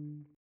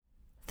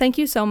 Thank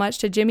you so much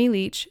to Jimmy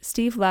Leach,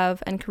 Steve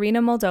Love, and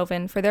Karina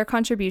Moldovan for their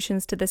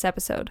contributions to this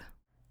episode.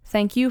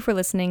 Thank you for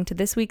listening to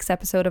this week's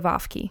episode of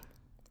Off Key.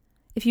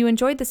 If you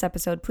enjoyed this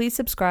episode, please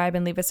subscribe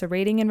and leave us a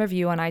rating and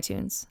review on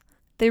iTunes.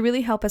 They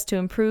really help us to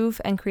improve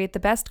and create the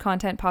best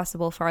content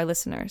possible for our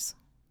listeners.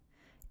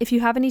 If you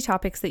have any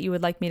topics that you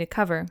would like me to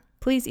cover,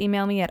 please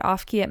email me at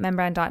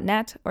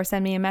offkey@membran.net or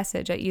send me a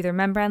message at either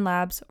Membran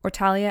Labs or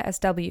Talia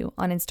SW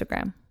on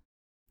Instagram.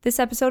 This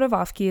episode of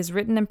Off Key is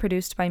written and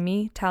produced by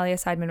me, Talia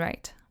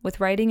Seidman-Wright, with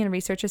writing and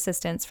research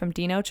assistance from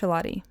Dino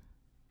Chilati.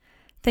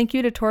 Thank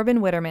you to Torben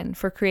Witterman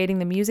for creating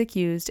the music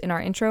used in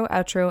our intro,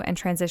 outro, and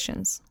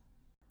transitions.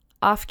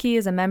 Off Key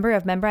is a member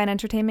of Membran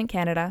Entertainment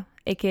Canada,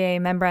 aka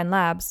Membran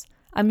Labs,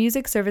 a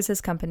music services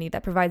company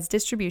that provides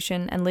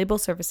distribution and label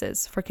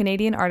services for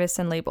Canadian artists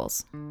and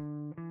labels.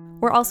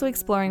 We're also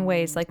exploring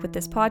ways, like with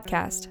this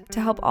podcast, to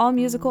help all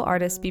musical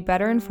artists be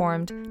better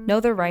informed, know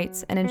their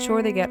rights, and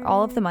ensure they get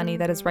all of the money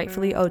that is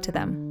rightfully owed to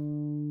them.